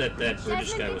wish that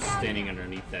British guy was standing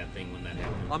underneath that thing when that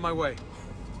happened. On my way.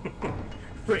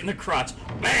 Right in the crotch.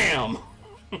 Bam!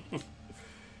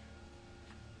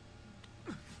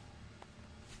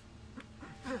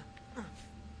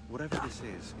 Whatever this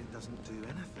is, it doesn't do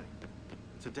anything.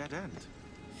 It's a dead end.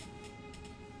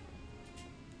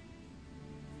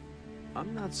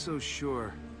 I'm not so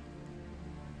sure.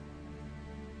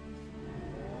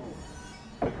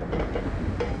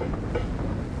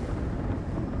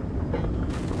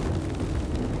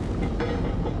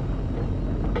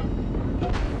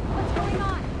 What's going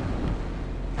on?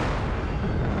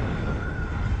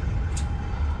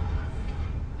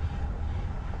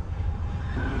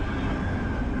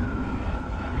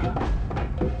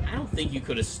 I don't think you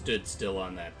could have stood still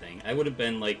on that thing. I would have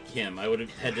been like him. I would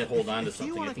have had to hold on to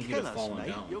something. I think you'd have fallen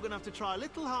down. You're gonna have to try a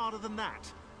little harder than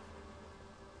that.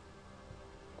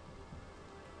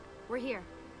 We're here.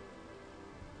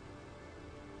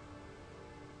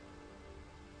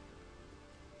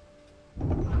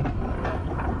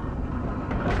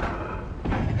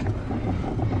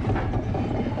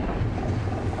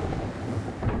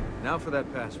 Now for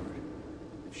that password.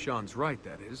 If Sean's right,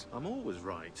 that is. I'm always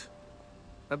right.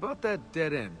 About that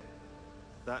dead end.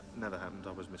 That never happened.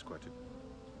 I was misquoted.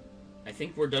 I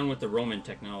think we're done with the Roman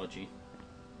technology.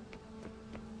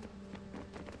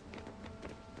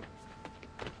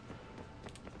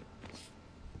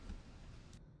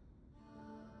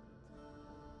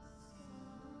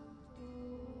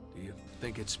 Do you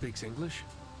think it speaks English?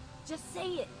 Just say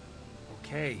it.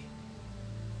 Okay.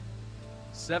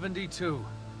 72.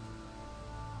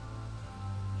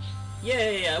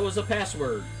 Yay, that was a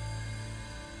password.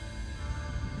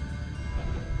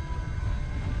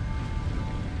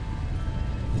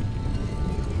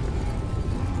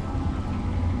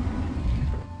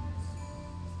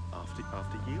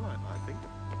 After you, I think.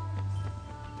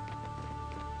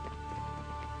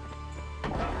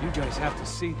 You guys have to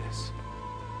see this.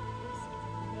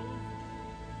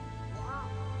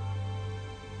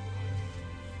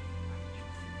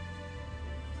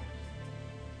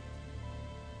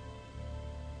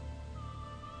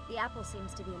 The apple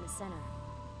seems to be in the center.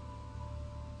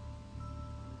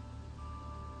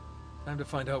 Time to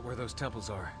find out where those temples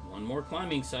are. One more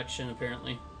climbing section,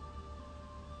 apparently.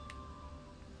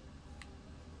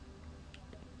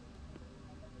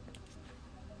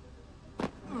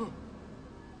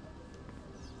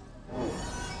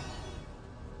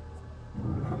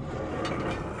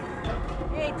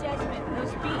 Hey, Desmond,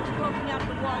 those beams poking out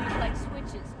the wall look like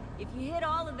switches. If you hit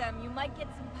all of them, you might get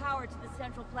some power to the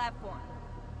central platform.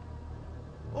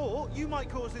 Or you might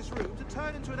cause this room to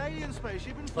turn into an alien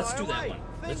spaceship and fly Let's do that away. one.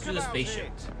 Think Let's do the about spaceship.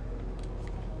 it.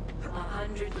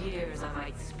 100 years I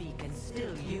might speak, and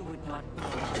still you would not know.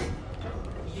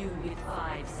 You with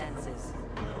 5 senses,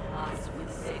 us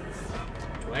with 6.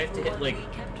 Do I I have to hit, like,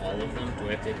 all of them? Do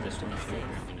I have to hit this one too?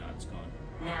 Apparently not, it's gone.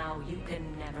 Now you can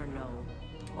never know.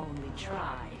 Only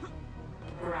try.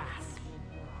 Grasp.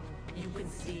 You can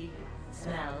see,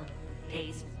 smell,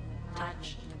 taste,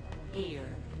 touch, hear.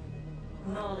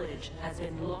 Knowledge has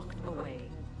been locked away.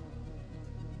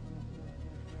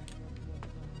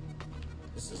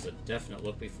 This is a definite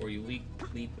look before you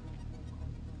leap.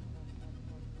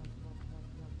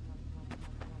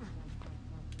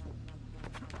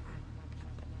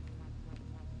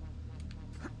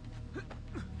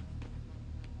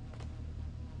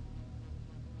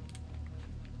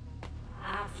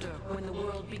 After, when the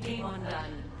world became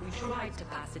undone, we tried to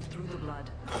pass it through the blood.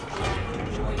 Tried to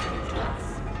join you to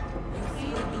us. You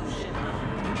see the illusion.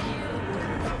 You hear the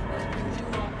words that you do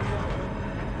not know.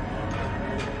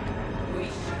 We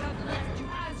should have left you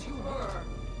as you were.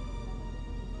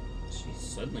 She's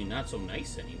suddenly not so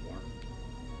nice anymore.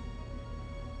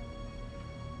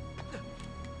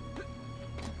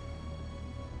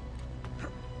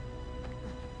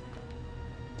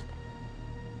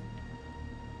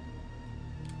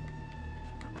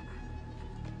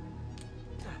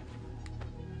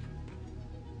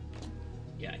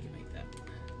 Yeah, I can make that.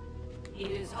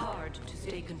 It is hard to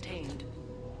stay contained.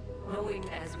 Knowing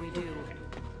as we do.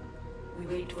 We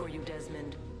wait for you,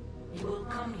 Desmond. You will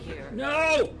come here.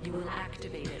 No! You will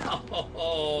activate it.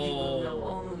 Oh. You will know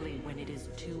only when it is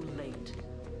too late.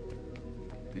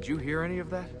 Did you hear any of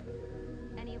that?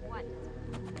 Any of what?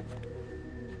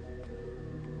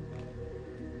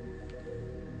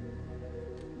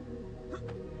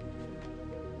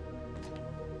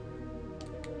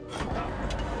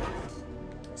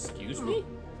 Excuse me?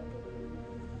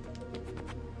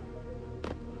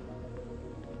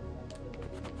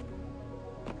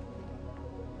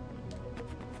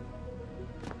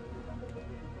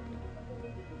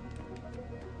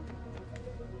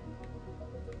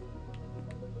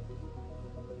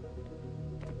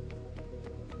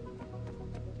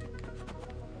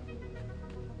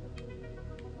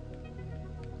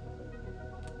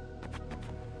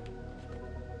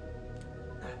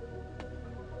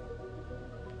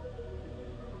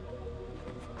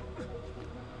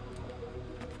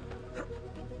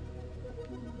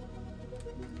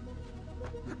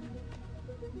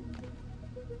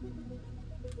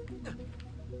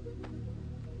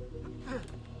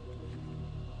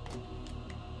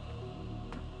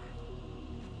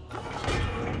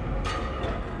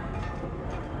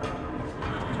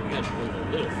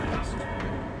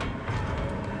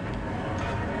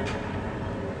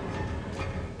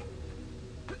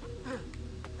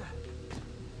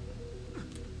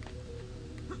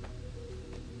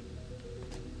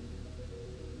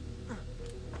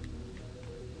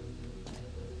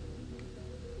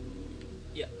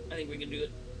 Yeah, I think we can do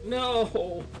it.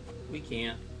 No! We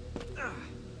can't.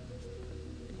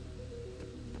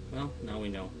 Well, now we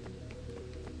know.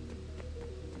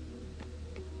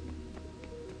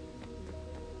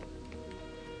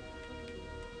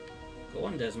 Go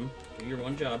on, Desmond. Do your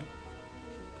one job.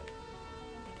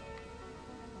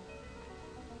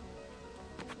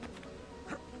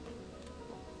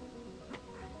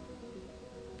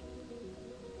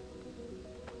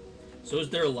 So is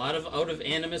there a lot of out of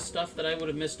Animus stuff that I would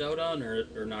have missed out on,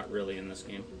 or not really in this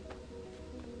game?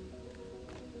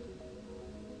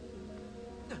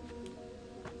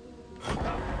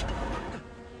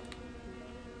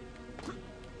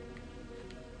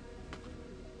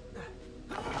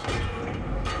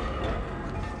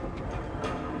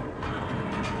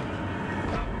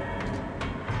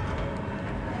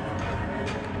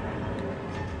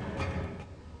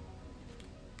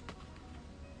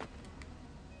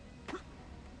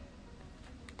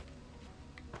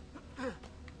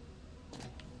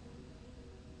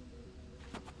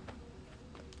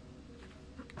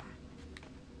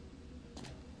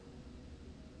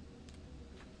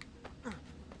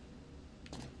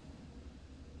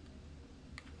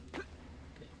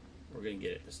 We're gonna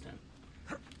get it this time.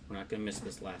 We're not gonna miss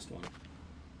this last one.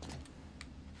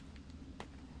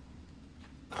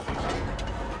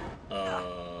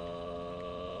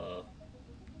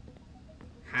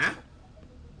 Huh?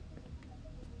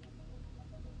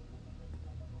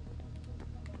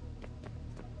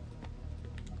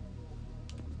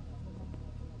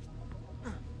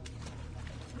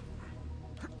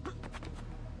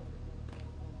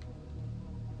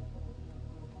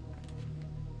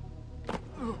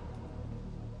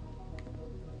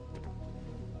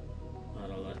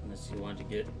 Unless you want to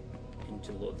get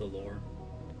into the lore.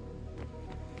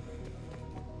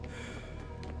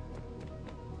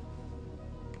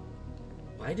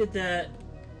 Why did that...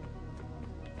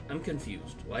 I'm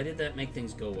confused. Why did that make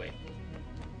things go away?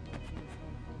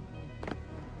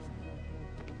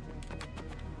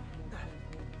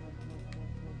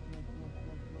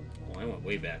 went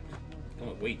way back. I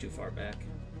went way too far back.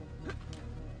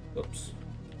 Whoops.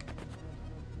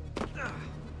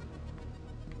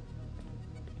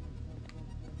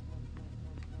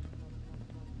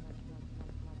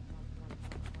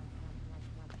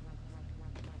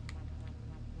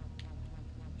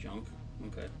 Junk.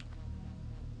 Okay.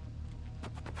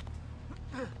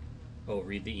 Oh,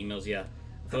 read the emails. Yeah.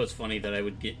 I thought it was funny that I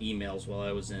would get emails while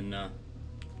I was in, I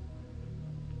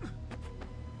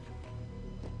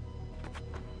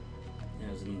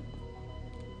was in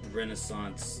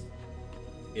Renaissance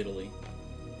Italy.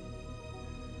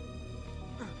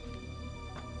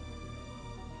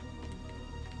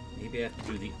 Maybe I have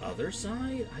to do the other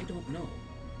side? I don't know.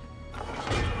 I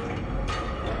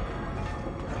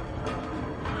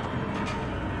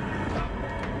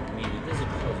mean, it is a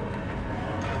puzzle.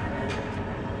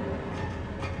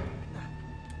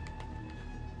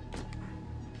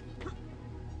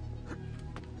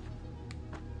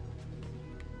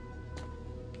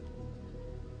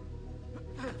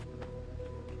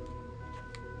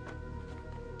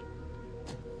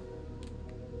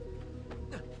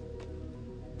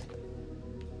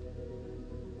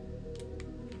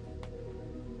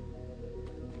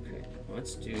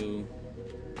 Let's do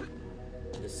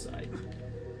this side.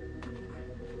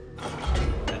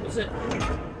 That was it.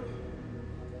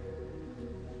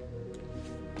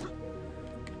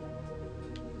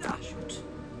 Shoot.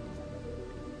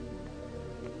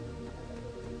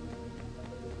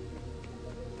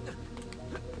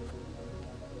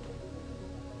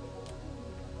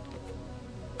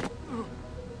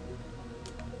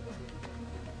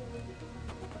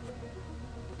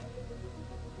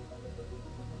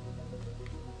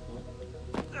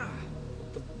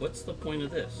 What's the point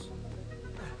of this?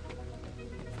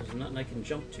 There's nothing I can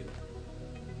jump to.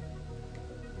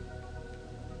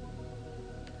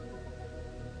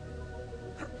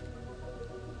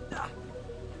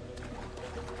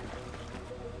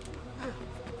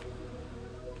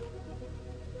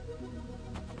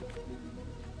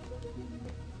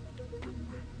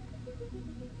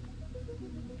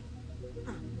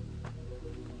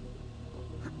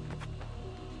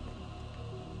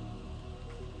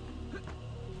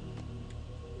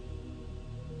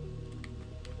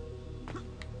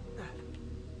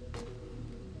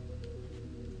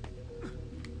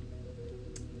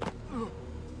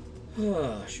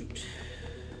 Oh, shoot.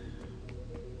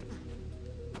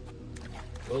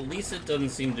 Well, at least it doesn't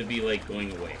seem to be, like,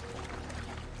 going away.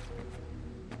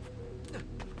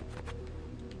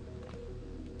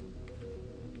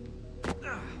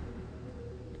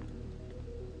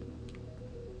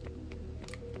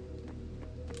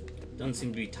 Doesn't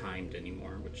seem to be timed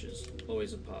anymore, which is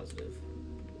always a positive.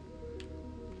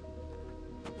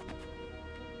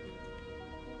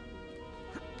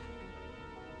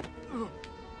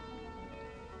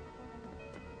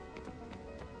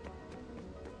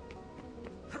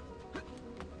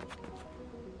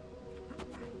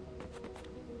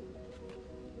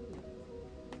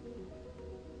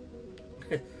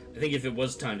 I think if it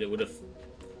was timed, it would have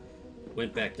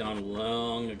went back down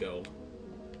long ago.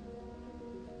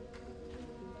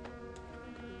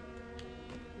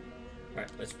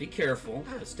 Alright, let's be careful.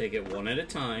 Let's take it one at a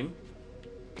time.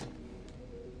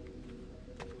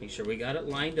 Make sure we got it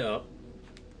lined up.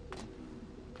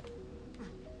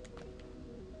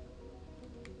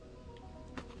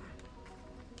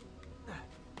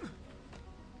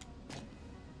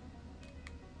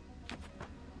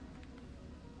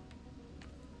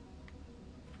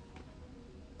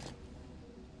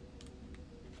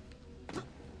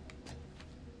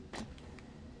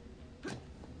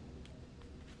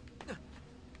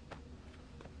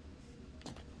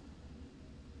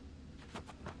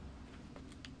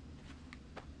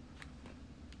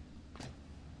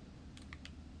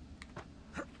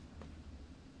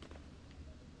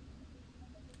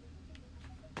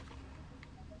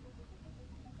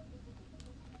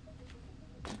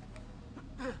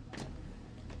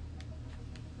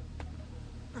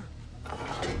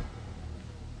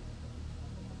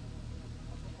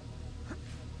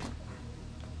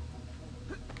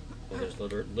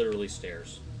 There's literally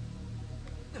stairs.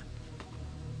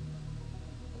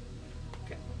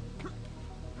 Okay.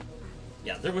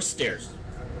 Yeah, there was stairs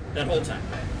that whole time.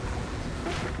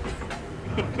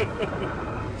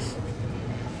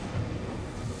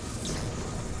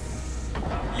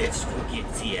 Let's go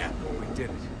get the apple. We did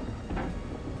it.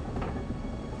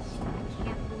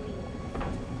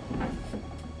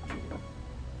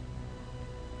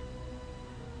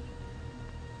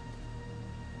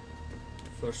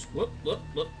 First, look.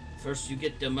 First you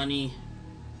get the money,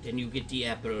 then you get the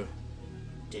apple,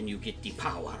 then you get the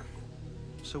power.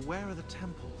 So where are the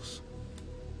temples?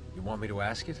 You want me to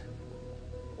ask it?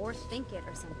 Or think it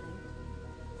or something.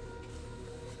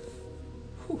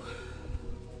 Whew.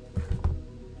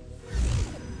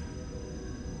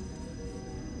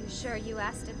 You sure you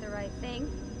asked it the right thing?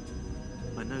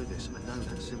 I know this. I know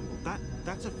that symbol.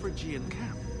 That's a Phrygian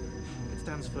cap. It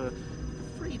stands for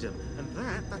freedom, and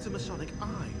that's a Masonic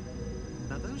eye.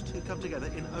 Now those two come together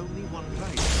in only one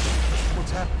place.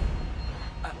 What's happening?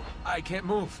 I can't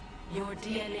move. Your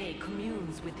DNA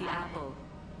communes with the apple.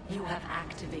 You have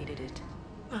activated it.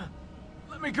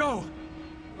 Let me go!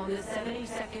 On the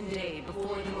 72nd day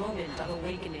before the moment of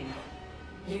awakening,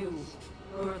 you,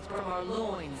 birthed from our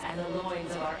loins and the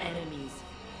loins of our enemies,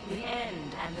 the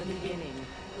end and the beginning,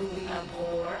 who we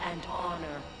abhor and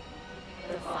honor.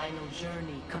 The final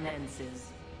journey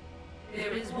commences.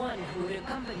 There is one who would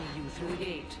accompany you through the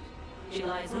gate. She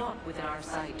lies not within our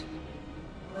sight.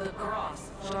 The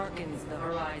cross darkens the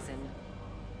horizon.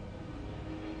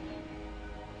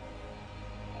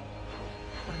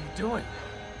 What are you doing?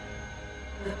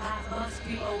 The path must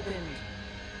be opened.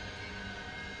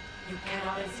 You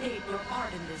cannot escape your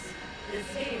part in this. The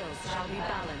scales shall be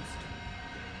balanced.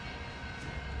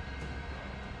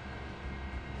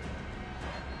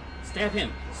 Stab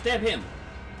him! Stab him!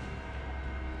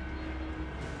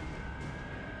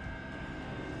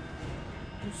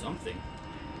 Do something.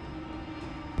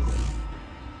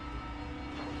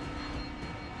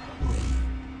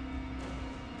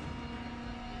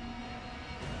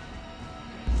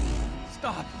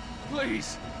 Stop!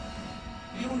 Please!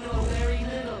 You know very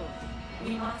little.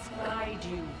 We must guide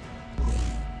you.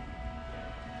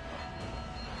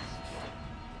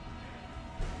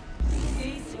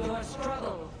 Cease your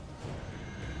struggle.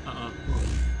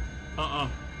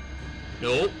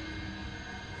 Nope.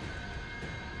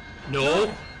 Nope.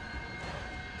 No.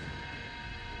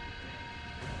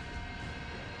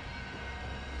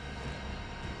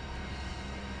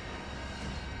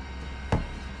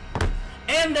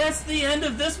 And that's the end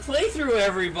of this playthrough,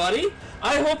 everybody.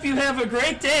 I hope you have a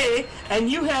great day, and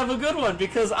you have a good one,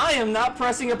 because I am not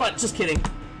pressing a button. Just kidding.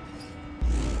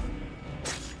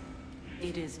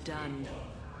 It is done.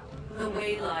 The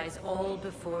way lies all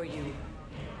before you.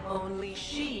 Only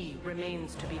she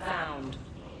remains to be found.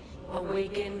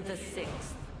 Awaken the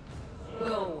 6th.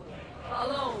 Go.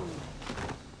 Alone.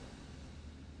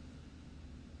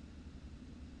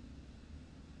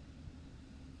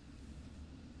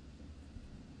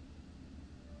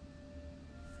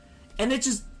 And it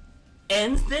just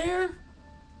ends there?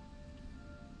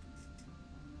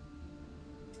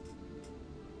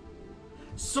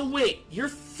 So wait, your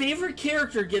favorite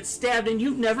character gets stabbed and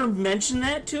you've never mentioned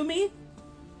that to me?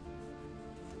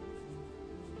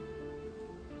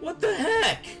 What the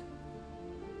heck?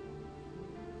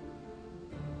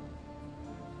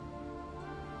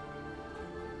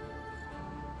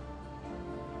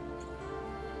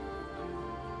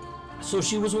 So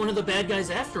she was one of the bad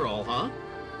guys after all, huh?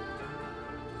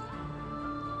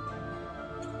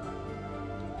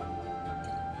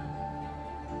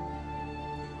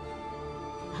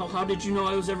 How did you know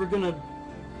I was ever gonna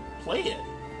play it?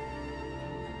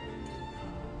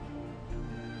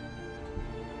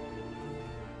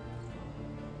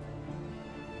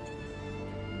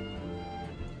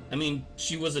 I mean,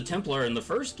 she was a Templar in the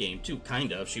first game too,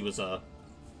 kind of. She was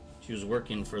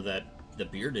working for the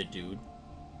bearded dude.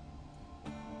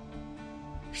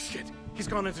 Shit! He's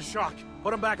gone into shock.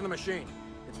 Put him back in the machine.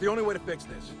 It's the only way to fix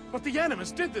this. But the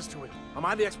Animus did this to him. Am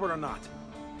I the expert or not?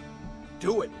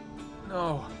 Do it.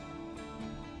 No.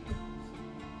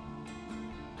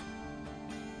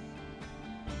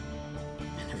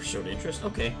 I never showed interest?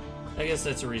 Okay. I guess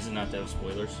that's a reason not to have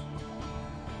spoilers.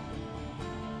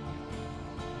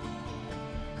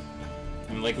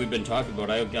 I mean, like we've been talking about,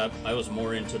 I was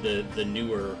more into the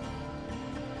newer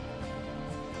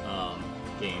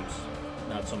games,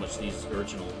 not so much these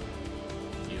original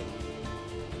few.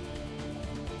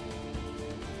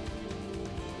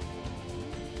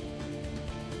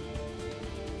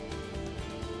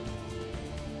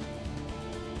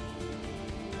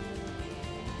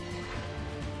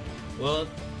 Well,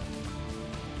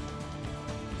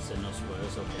 said no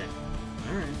spoilers, okay.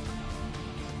 Alright.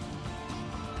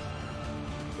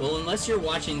 Well, unless you're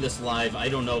watching this live, I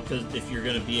don't know if you're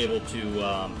going to be able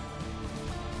to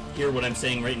hear what I'm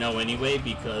saying right now anyway,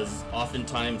 because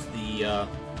oftentimes the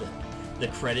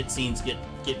credit scenes get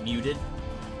muted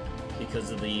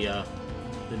because of the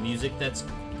music that's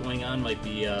going on might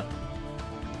be out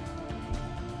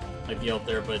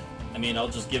there. But I mean, I'll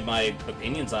just give my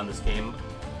opinions on this game.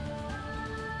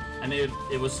 I mean,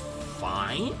 it was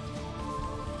fine.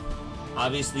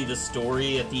 Obviously, the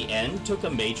story at the end took a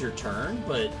major turn,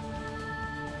 but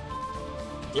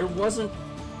there wasn't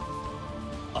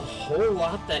whole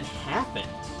lot that happened.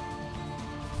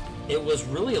 It was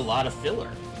really a lot of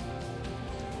filler.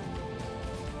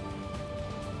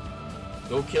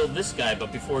 Go kill this guy,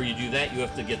 but before you do that, you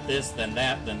have to get this, then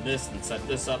that, then this, then set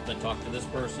this up, then talk to this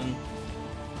person.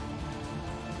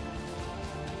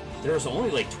 There was only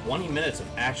like 20 minutes of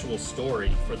actual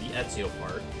story for the Ezio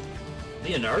part.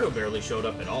 Leonardo barely showed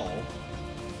up at all.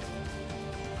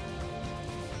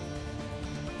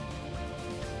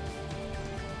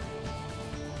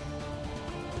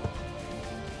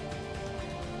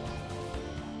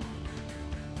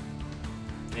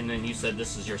 And then you said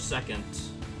this is your second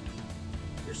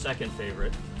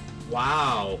favorite.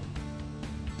 Wow.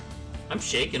 I'm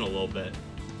shaking a little bit.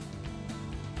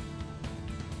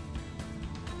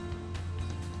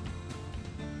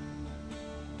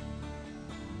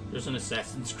 There's an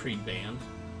Assassin's Creed band.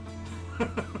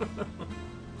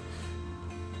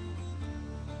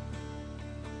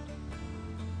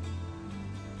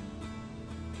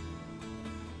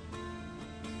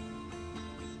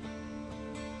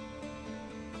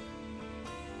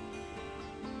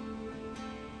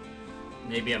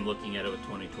 Maybe I'm looking at it with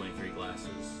 2023 glasses.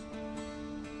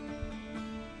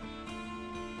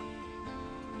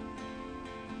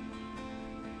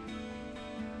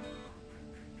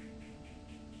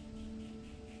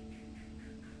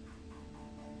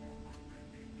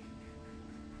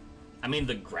 I mean,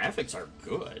 the graphics are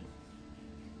good.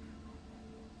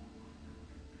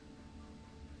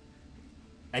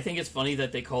 I think it's funny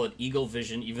that they call it Eagle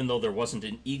Vision, even though there wasn't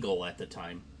an eagle at the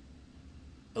time.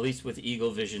 At least with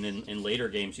Eagle Vision in later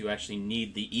games, you actually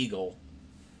need the eagle.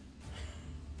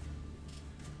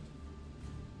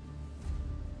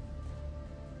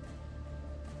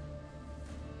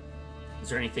 Is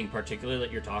there anything particular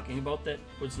that you're talking about that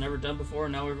was never done before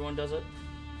and now everyone does it?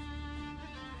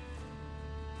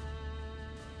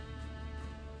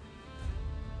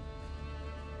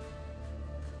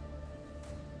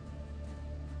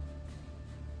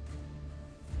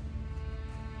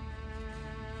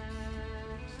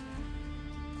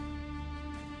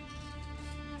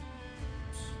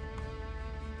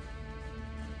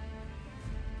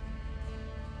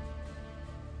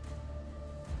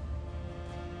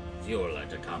 Viola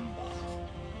da Gamba.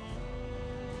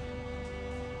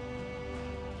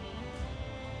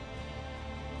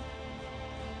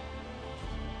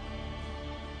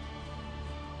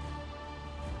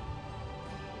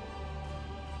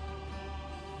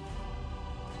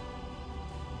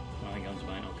 Nothing comes to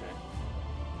mind, okay.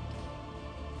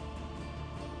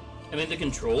 I mean, the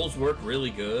controls work really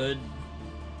good.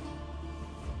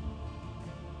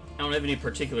 I don't have any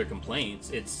particular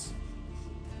complaints. It's...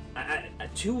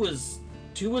 Two was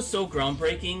so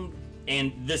groundbreaking,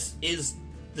 and this is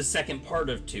the second part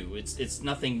of 2. It's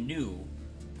nothing new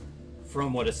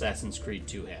from what Assassin's Creed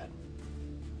 2 had.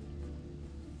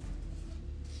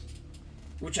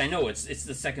 Which I know it's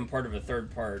the second part of a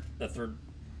third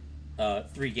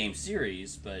 3-game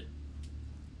series, but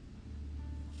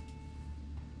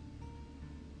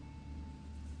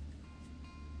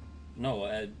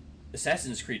no,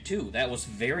 Assassin's Creed 2, that was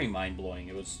very mind-blowing.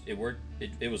 It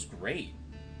was great.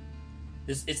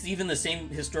 It's even the same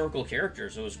historical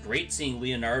characters. It was great seeing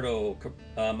Leonardo,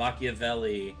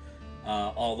 Machiavelli,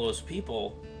 all those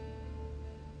people.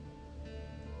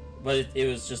 But it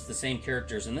was just the same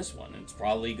characters in this one. It's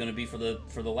probably going to be for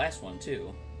the last one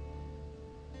too.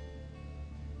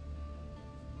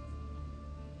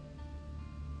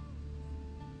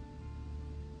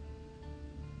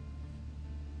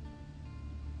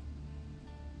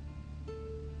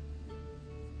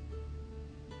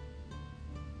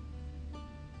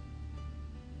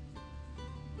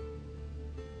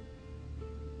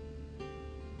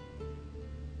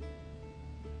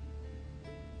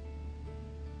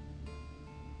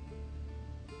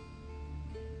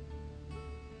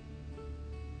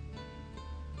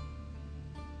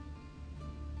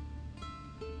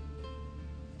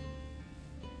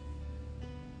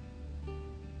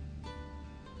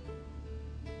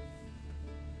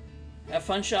 Have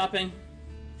fun shopping.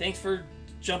 Thanks for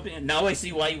jumping. Now I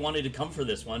see why you wanted to come for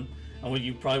this one. And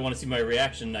you probably want to see my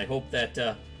reaction. I hope that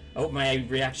I hope my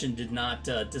reaction did not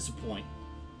disappoint.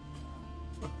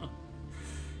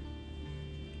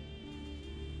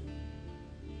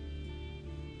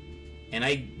 And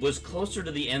I was closer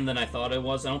to the end than I thought I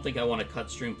was. I don't think I want to cut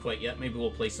stream quite yet. Maybe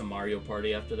we'll play some Mario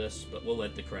Party after this, but we'll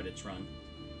let the credits run.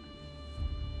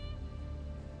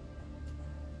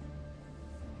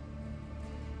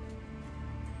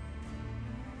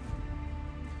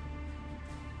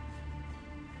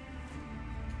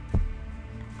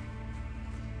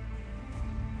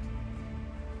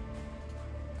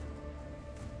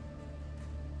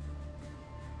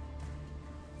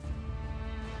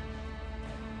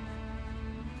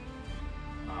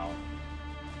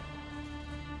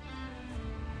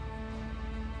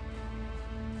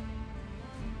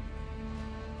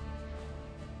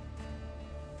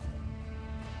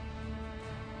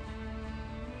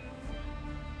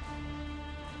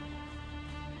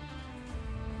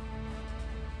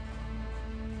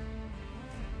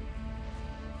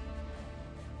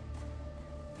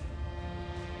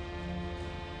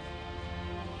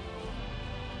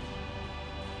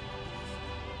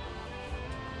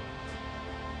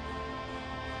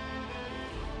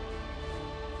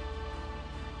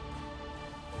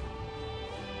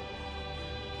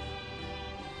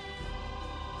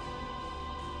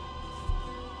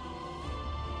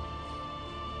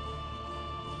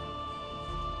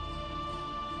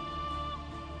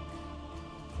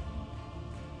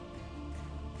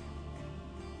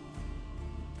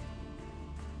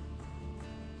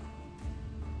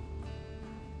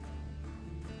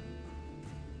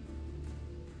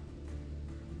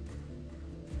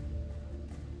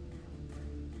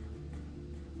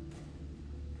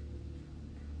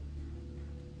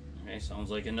 Okay,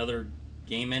 sounds like another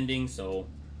game ending, so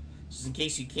just in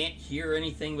case you can't hear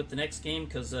anything with the next game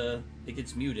because it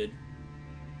gets muted.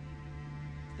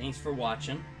 Thanks for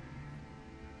watching.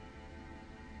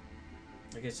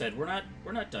 Like I said, we're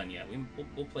not done yet.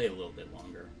 We'll play a little bit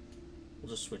longer. We'll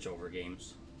just switch over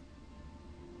games.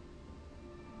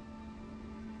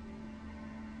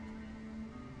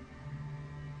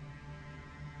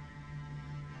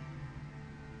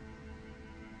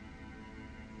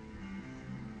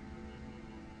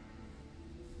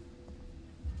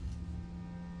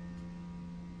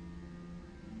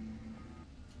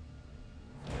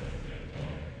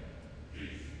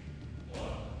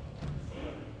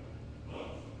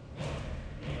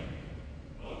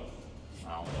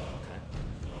 Wow.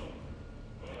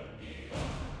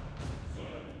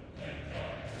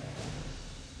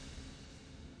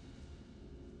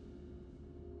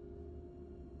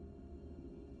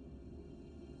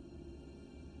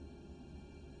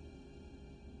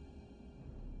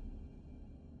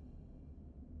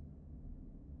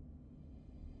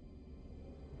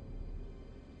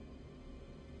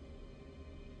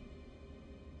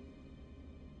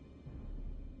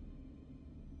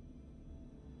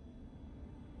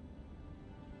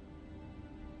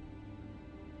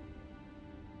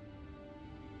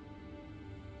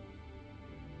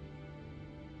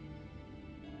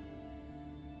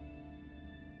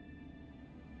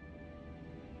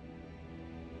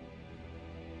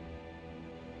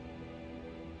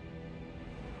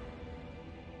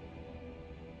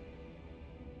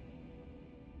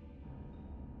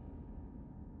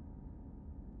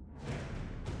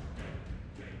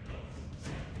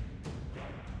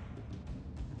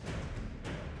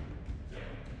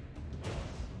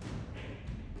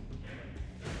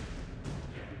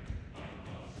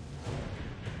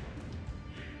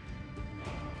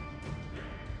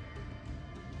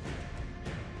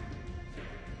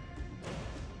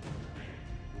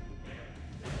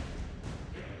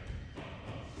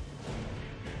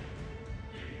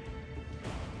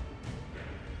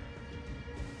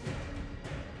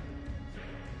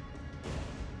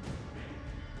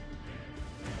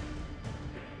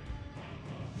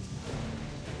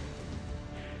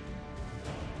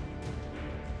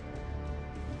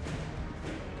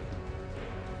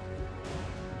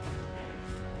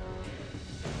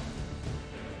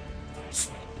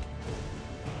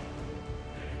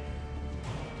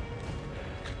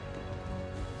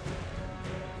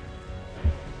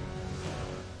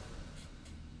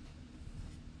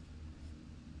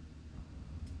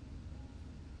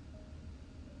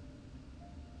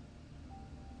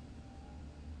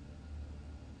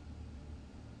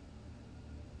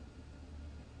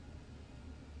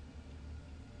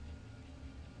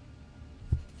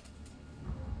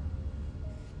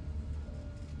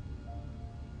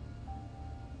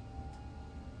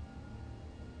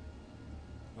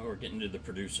 Oh, we're getting to the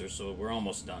producer, so we're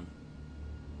almost done.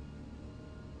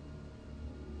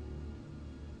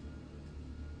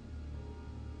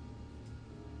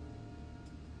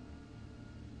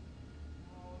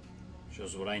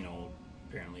 Shows what I know,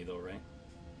 apparently, though, right?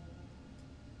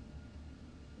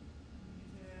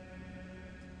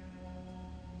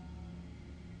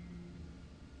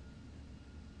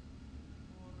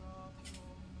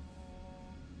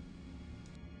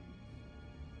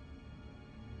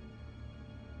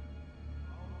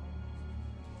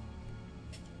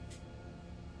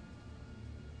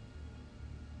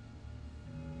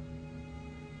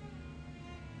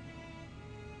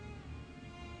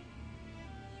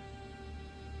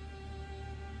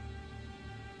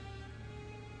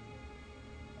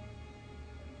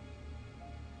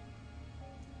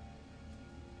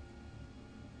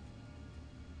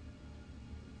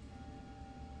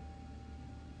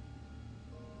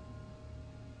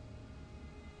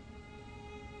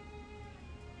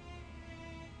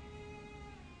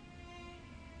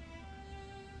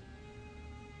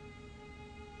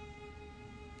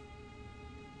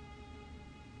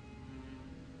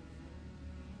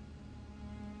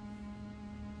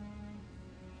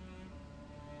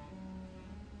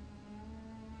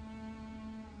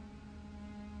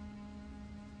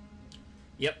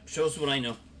 Yep, shows what I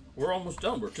know. We're almost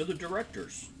done. We're to the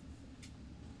directors.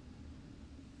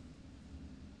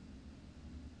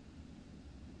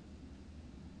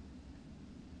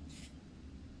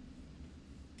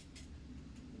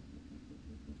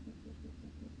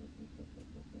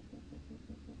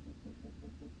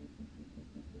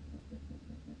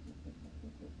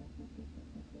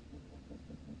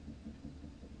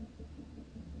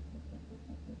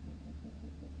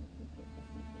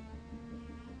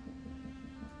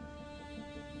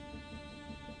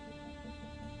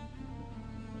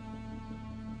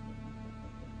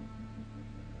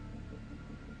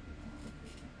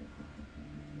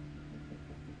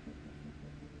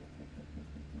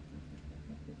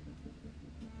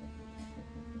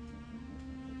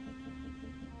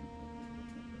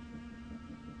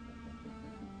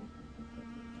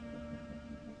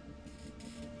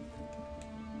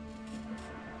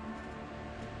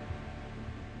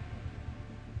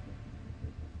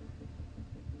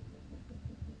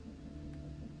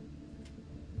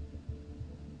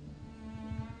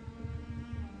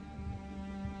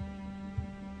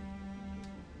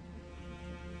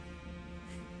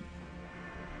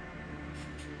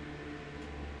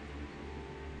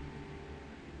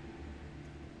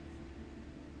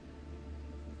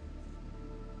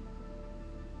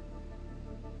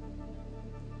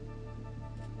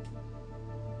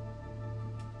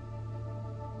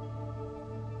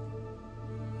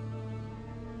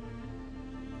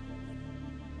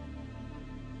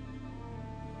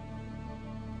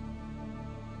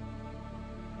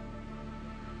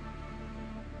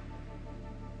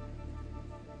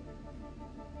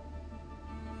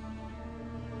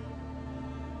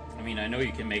 I mean, I know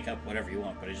you can make up whatever you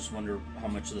want, but I just wonder how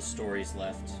much of the story's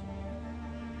left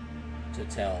to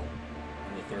tell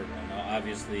in the third one. Now,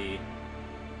 obviously,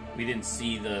 we didn't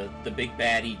see the big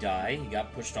baddie die. He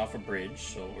got pushed off a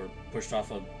bridge, or pushed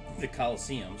off of the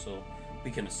Colosseum, so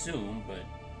we can assume, but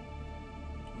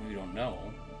we don't know.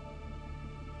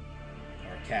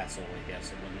 Or castle, I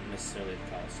guess. It wasn't necessarily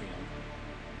the Colosseum.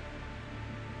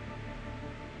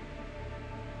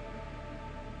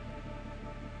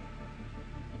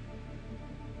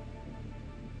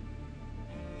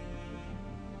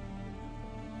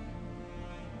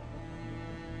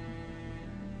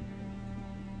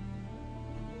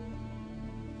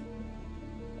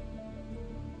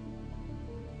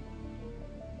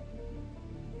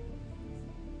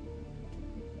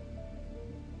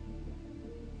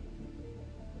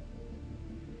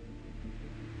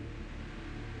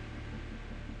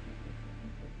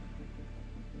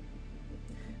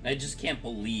 I just can't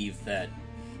believe that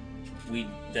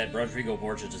Rodrigo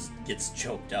Borgia just gets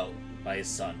choked out by his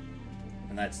son,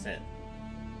 and that's it.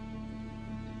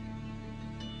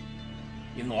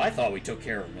 Even though I thought we took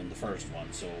care of him in the first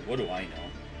one, so what do I know?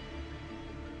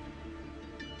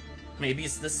 Maybe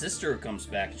it's the sister who comes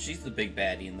back, and she's the big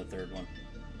baddie in the third one.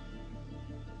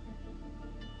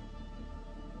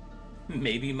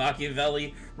 Maybe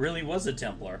Machiavelli really was a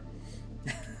Templar.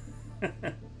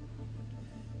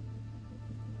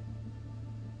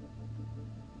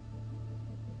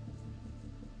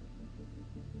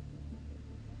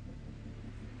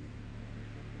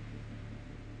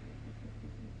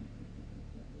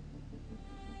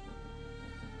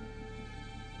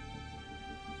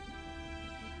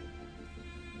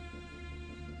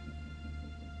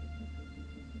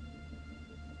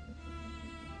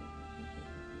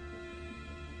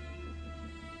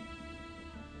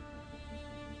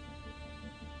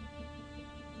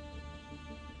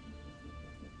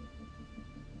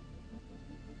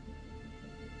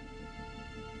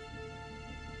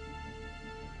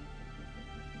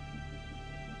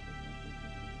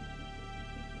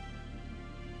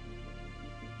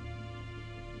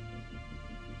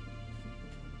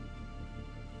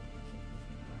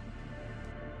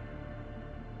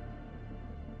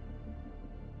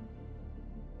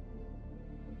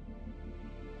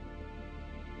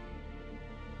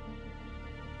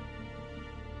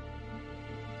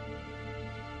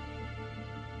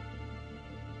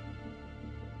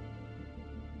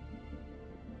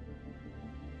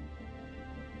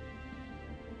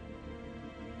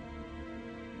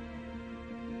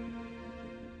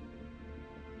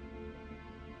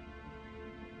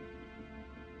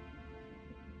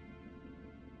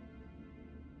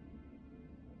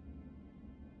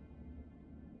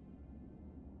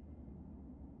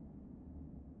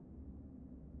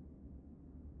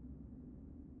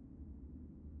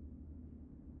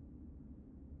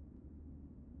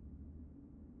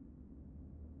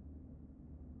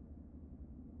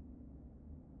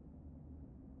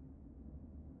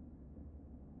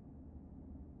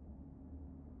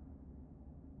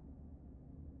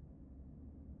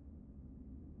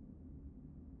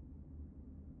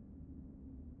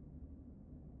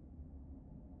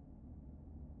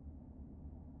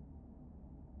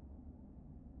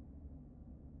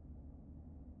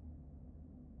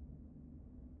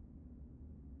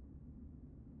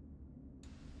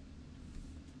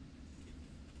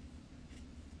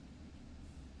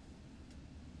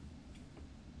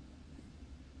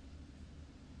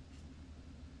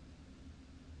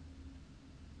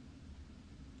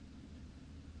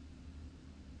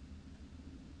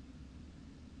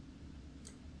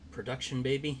 Production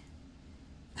baby.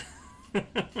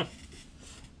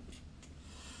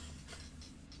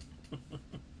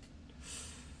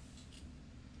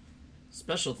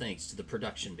 Special thanks to the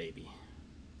production baby.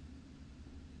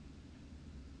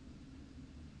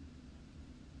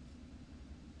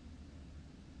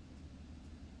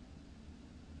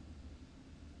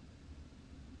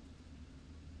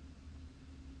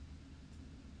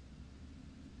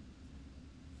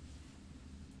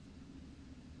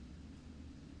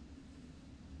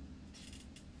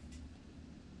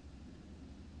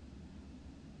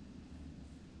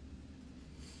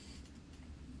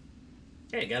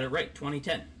 Hey, got it right,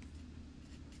 2010.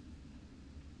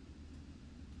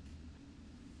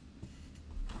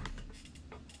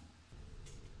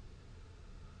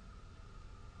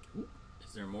 Ooh,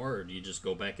 is there more, or do you just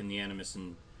go back in the Animus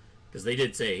and... Because they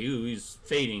did say, ooh, he's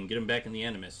fading, get him back in the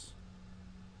Animus.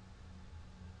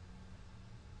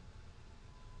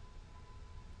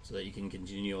 So that you can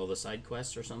continue all the side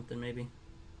quests or something, maybe?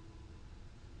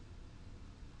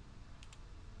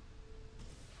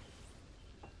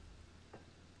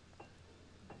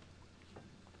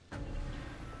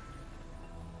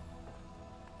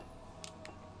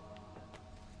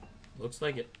 looks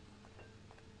like it.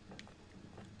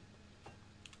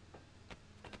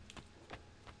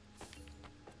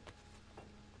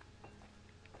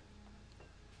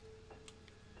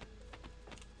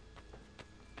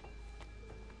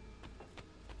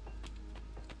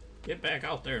 Get back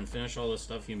out there and finish all the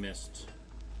stuff you missed.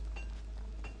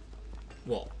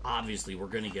 Well, obviously we're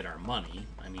gonna get our money.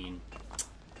 I mean...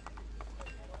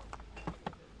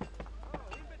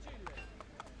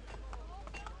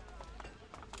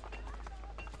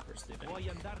 Where's the bank?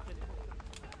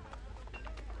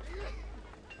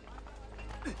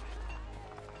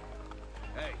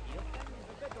 Hey.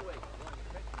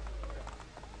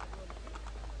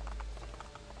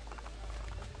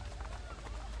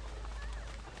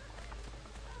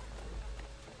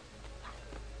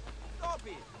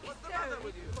 What's the matter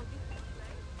with you?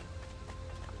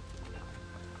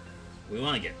 We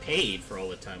want to get paid for all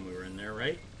the time we were in there,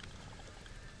 right?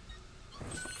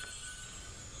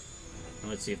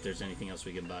 Let's see if there's anything else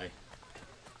we can buy.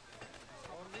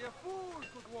 Only a fool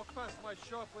could walk past my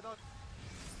shop without...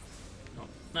 No,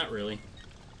 not really.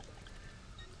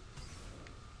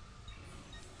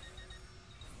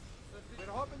 We're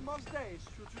hoping most days.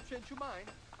 Should you change your mind?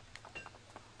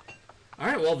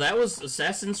 Alright, well that was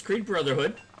Assassin's Creed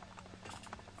Brotherhood.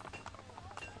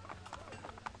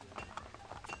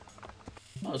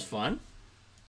 That was fun.